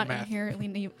I'm are not gonna not learn math.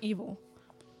 inherently evil.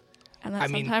 And that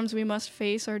sometimes we must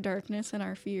face our darkness and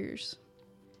our fears.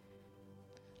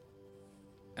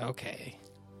 Okay.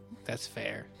 That's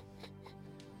fair.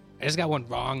 I just got one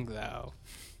wrong though.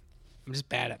 I'm just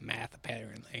bad at math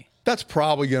apparently. That's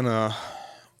probably gonna.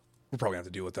 We're probably gonna have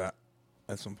to deal with that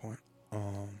at some point.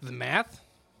 The math?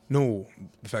 No,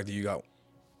 the fact that you got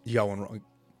one wrong.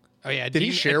 Oh yeah, Did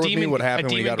he share with me what happened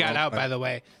A when he demon got got out. remote? By the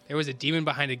way, there was a demon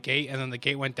behind a gate, and then the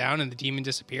gate went down, and the demon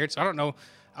disappeared. So I don't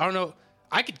know.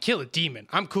 I could kill a demon.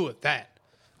 I'm cool with that.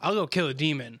 I'll go kill a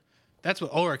demon. That's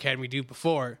what Ulrich had me do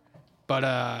before.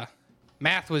 But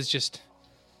math was just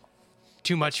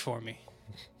too much for me.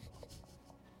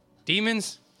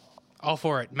 Demons, all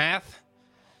for it. Math,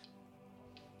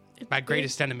 my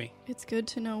greatest enemy. It's good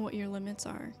to know what your limits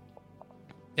are.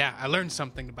 Yeah, I learned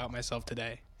something about myself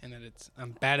today, and that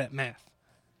I'm bad at math.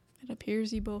 It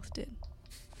appears you both did.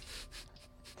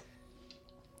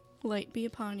 Light be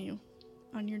upon you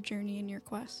on your journey and your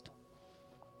quest.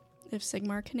 If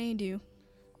Sigmar can aid you,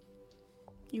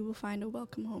 you will find a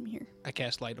welcome home here. I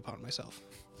cast light upon myself.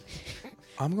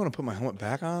 I'm going to put my helmet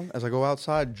back on as I go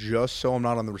outside just so I'm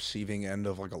not on the receiving end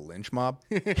of like a lynch mob,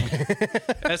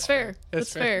 That's Fair.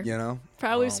 That's fair. you know?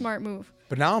 Probably a smart move.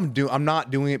 But now I'm not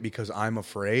doing it because I'm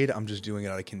afraid. I'm just doing it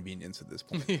out of convenience at this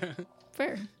point.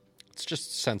 Fair. It's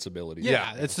just sensibility.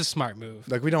 Yeah, it's the smart move.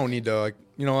 Like, we don't need to, like,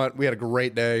 you know what? We had a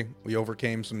great day. We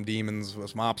overcame some demons with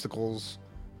some obstacles,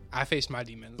 I faced my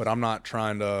demons. but I'm not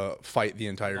trying to fight the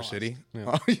entire city.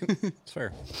 It's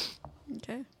fair.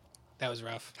 Okay. That was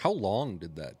rough. How long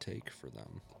did that take for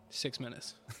them? 6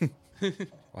 minutes.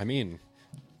 I mean,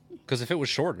 because if it was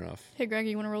short enough, Hey, Greg,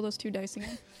 you want to roll those 2 dice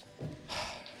again?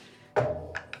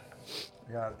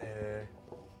 Got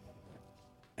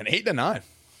an 8 and a 9.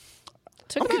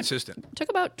 Took I'm about, consistent. took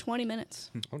about 20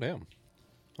 minutes. oh damn.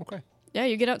 Okay. Yeah,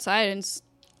 you get outside and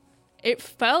it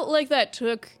felt like that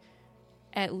took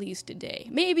at least a day,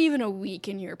 maybe even a week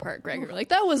in your part, Gregor. Like,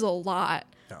 that was a lot.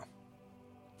 No,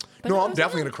 But no, that I'm was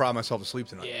definitely a going to cry myself to sleep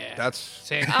tonight. Yeah. That's.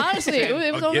 Same. Honestly, it was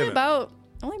I'll only give it. about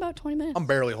 20 minutes. I'm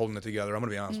barely holding it together. I'm going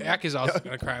to be honest with you. Ak is also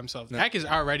going to cry himself. Ak is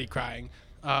already crying.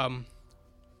 Want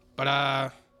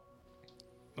to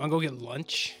go get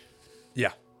lunch?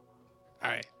 Yeah. All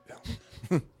right.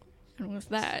 And with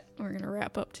that, we're going to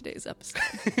wrap up today's episode.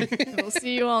 We'll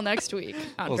see you all next week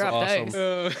on was Drop awesome.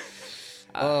 Dice.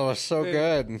 Oh, it was so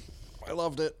good. I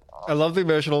loved it. I love the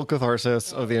emotional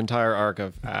catharsis of the entire arc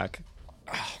of Ak.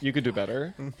 You could do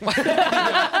better.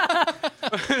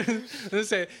 Let's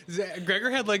say Gregor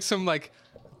had like some like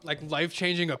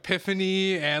life-changing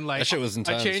epiphany and like That shit was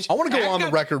intense. a change. I wanna go Ak on the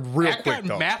got- record real Ak quick, got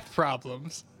though. math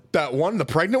problems. That one, the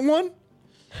pregnant one,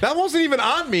 that wasn't even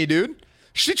on me, dude.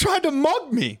 She tried to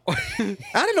mug me. I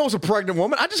didn't know it was a pregnant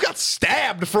woman. I just got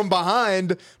stabbed from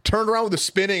behind, turned around with a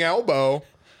spinning elbow,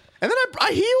 and then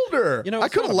I healed her. You know, I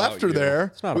it's could have not left about her you. there.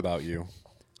 It's not about you.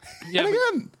 Yeah, And but,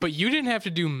 again- but you didn't have to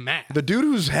do math. The dude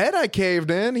whose head I caved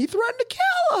in, he threatened to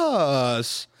kill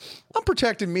us. I'm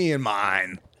protecting me and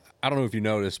mine. I don't know if you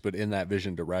noticed, but in that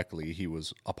vision directly, he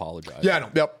was apologizing. Yeah, I know.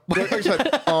 Yep. Like I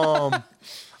said,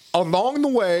 along the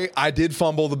way, I did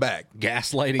fumble the bag.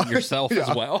 Gaslighting yourself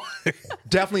as well.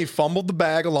 Definitely fumbled the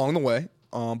bag along the way.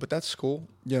 But that's cool,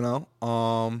 you know.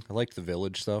 I liked the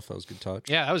village stuff. That was a good touch.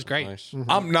 Yeah, that was great. Nice.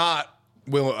 I'm not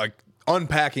willing. Like,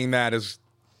 unpacking that is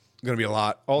going to be a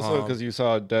lot. Also, because you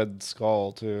saw a dead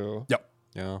skull, too. Yep.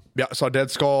 Yeah. Yeah, I saw Dead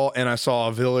Skull, and I saw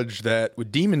a village that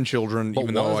with demon children. But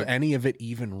even was though any of it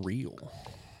even real?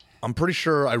 I'm pretty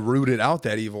sure I rooted out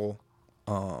that evil,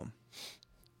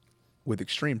 with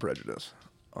extreme prejudice.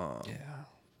 Yeah.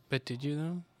 But did you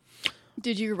though?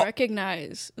 Did you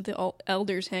recognize the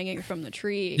elders hanging from the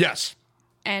tree? Yes,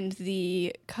 And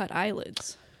the cut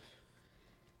eyelids?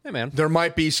 Hey, man. there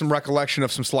might be some recollection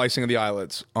of some slicing of the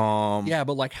eyelids. Yeah,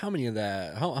 but like how many of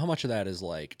that, how much of that is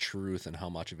like truth and how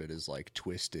much of it is like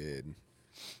twisted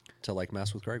to like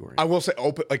mess with Gregory? I will say,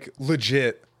 open, like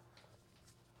legit.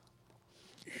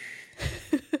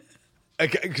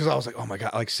 Because I was like, oh my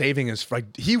God, like saving his,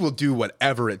 like, he will do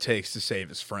whatever it takes to save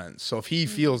his friends. So if he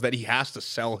feels that he has to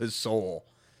sell his soul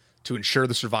to ensure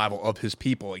the survival of his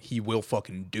people, like, he will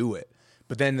fucking do it.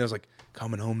 But then there's like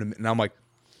coming home to me, and I'm like,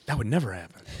 that would never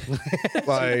happen.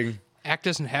 Like, Ak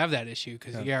doesn't have that issue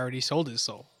because he already sold his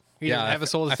soul. He yeah, doesn't have a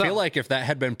soul to I sell. feel like if that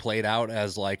had been played out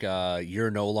as like you're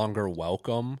no longer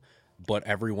welcome, but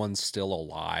everyone's still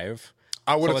alive.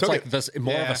 I would So have it's took like it. this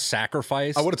more of Yeah. a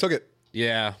sacrifice. I would have took it.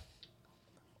 Yeah.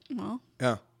 Well,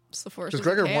 Yeah. it's the force Because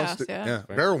of Gregor chaos, wants to, yeah.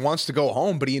 Gregor wants to go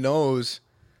home, but he knows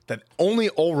that only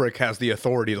Ulrich has the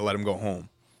authority to let him go home.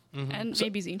 And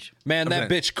maybe Zinch. Man, that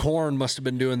saying- bitch Korn must have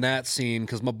been doing that scene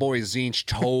because my boy Zinch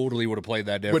totally would have played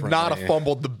that differently. Would not have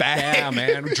fumbled the bag. Yeah,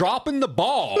 man. Dropping the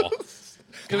ball.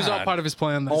 it was all part of his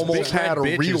plan. That's Almost Big had a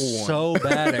red bitch real is one. so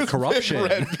bad at corruption.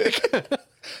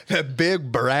 That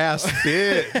big brass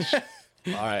bitch.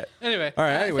 All right. Anyway. All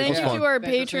right. Anyways, Thank it you was to fun. our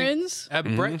Thanks, patrons.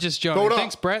 Brett just joined. Hold up.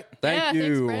 Thanks, Brett. Thank yeah,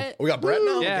 you. Thanks, Brett. We got Brett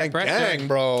now. Yeah, gang, Brett gang, joined.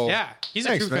 bro. Yeah, he's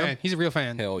Thanks, a true man. fan. He's a real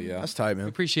fan. Hell yeah. That's tight, man.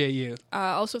 Appreciate you.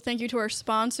 Also, thank you to our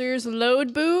sponsors,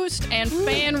 Load Boost and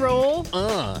Fan Roll.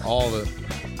 All of it.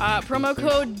 Promo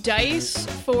code DICE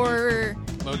for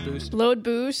Load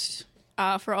boost.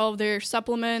 for all of their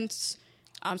supplements.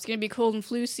 It's going to be cold and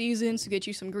flu season, so get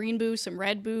you some green boost, some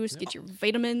red boost, get your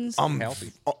vitamins.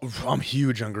 Healthy. I'm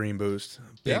huge on Green Boost.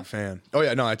 Big Yeah? fan. Oh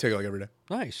yeah, no, I take it like every day.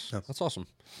 Nice. That's awesome.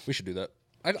 We should do that.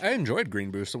 I enjoyed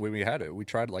Green Boost the way we had it. We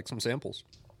tried like some samples.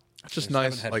 It's just Just nice,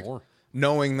 haven't had like more.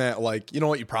 knowing that, like, you know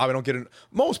what, you probably don't get.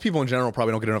 Most people in general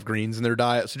probably don't get enough greens in their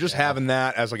diet, so just having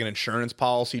that as like an insurance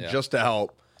policy just to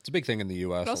help. It's a big thing in the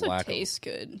U.S. It also lack tastes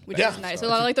good, which Yeah. is nice. A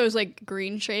lot of like those like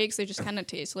green shakes, they just kind of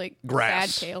taste like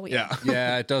Grass. bad kale. Yeah.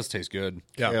 Yeah, it does taste good.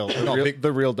 Yeah. Kale, No, big-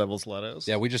 the real devil's lettuce.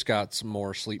 Yeah, we just got some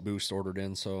more Sleep Boost ordered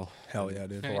in, so hell yeah,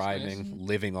 dude. thriving,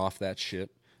 living off that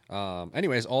shit.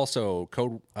 Anyways, also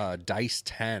code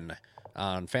DICE10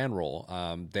 on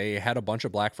FanRoll. They had a bunch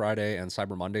of Black Friday and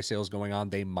Cyber Monday sales going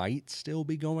on. They might still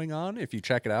be going on if you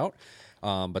check it out.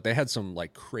 But they had some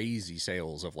like crazy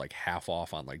sales of like half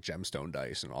off on like gemstone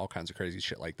dice and all kinds of crazy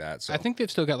shit like that. So I think they've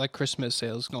still got like Christmas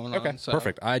sales going on. So.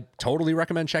 perfect. I totally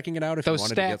recommend checking it out if you Those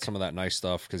wanted to stack. get some of that nice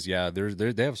stuff. Because yeah,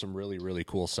 they have some really really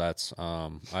cool sets.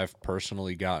 I've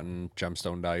personally gotten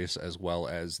gemstone dice as well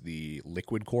as the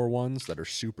liquid core ones that are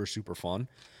super super fun.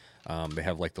 They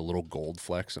have like the little gold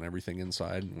flecks and everything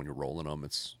inside. And when you're rolling them,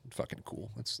 it's fucking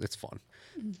cool. It's fun.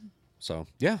 Mm-hmm. So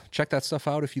yeah, check that stuff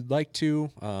out if you'd like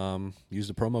to. Use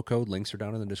the promo code. Links are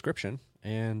down in the description.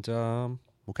 And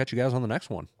we'll catch you guys on the next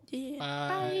one. Yeah.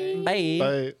 Bye. Bye.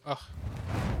 Bye. Ugh.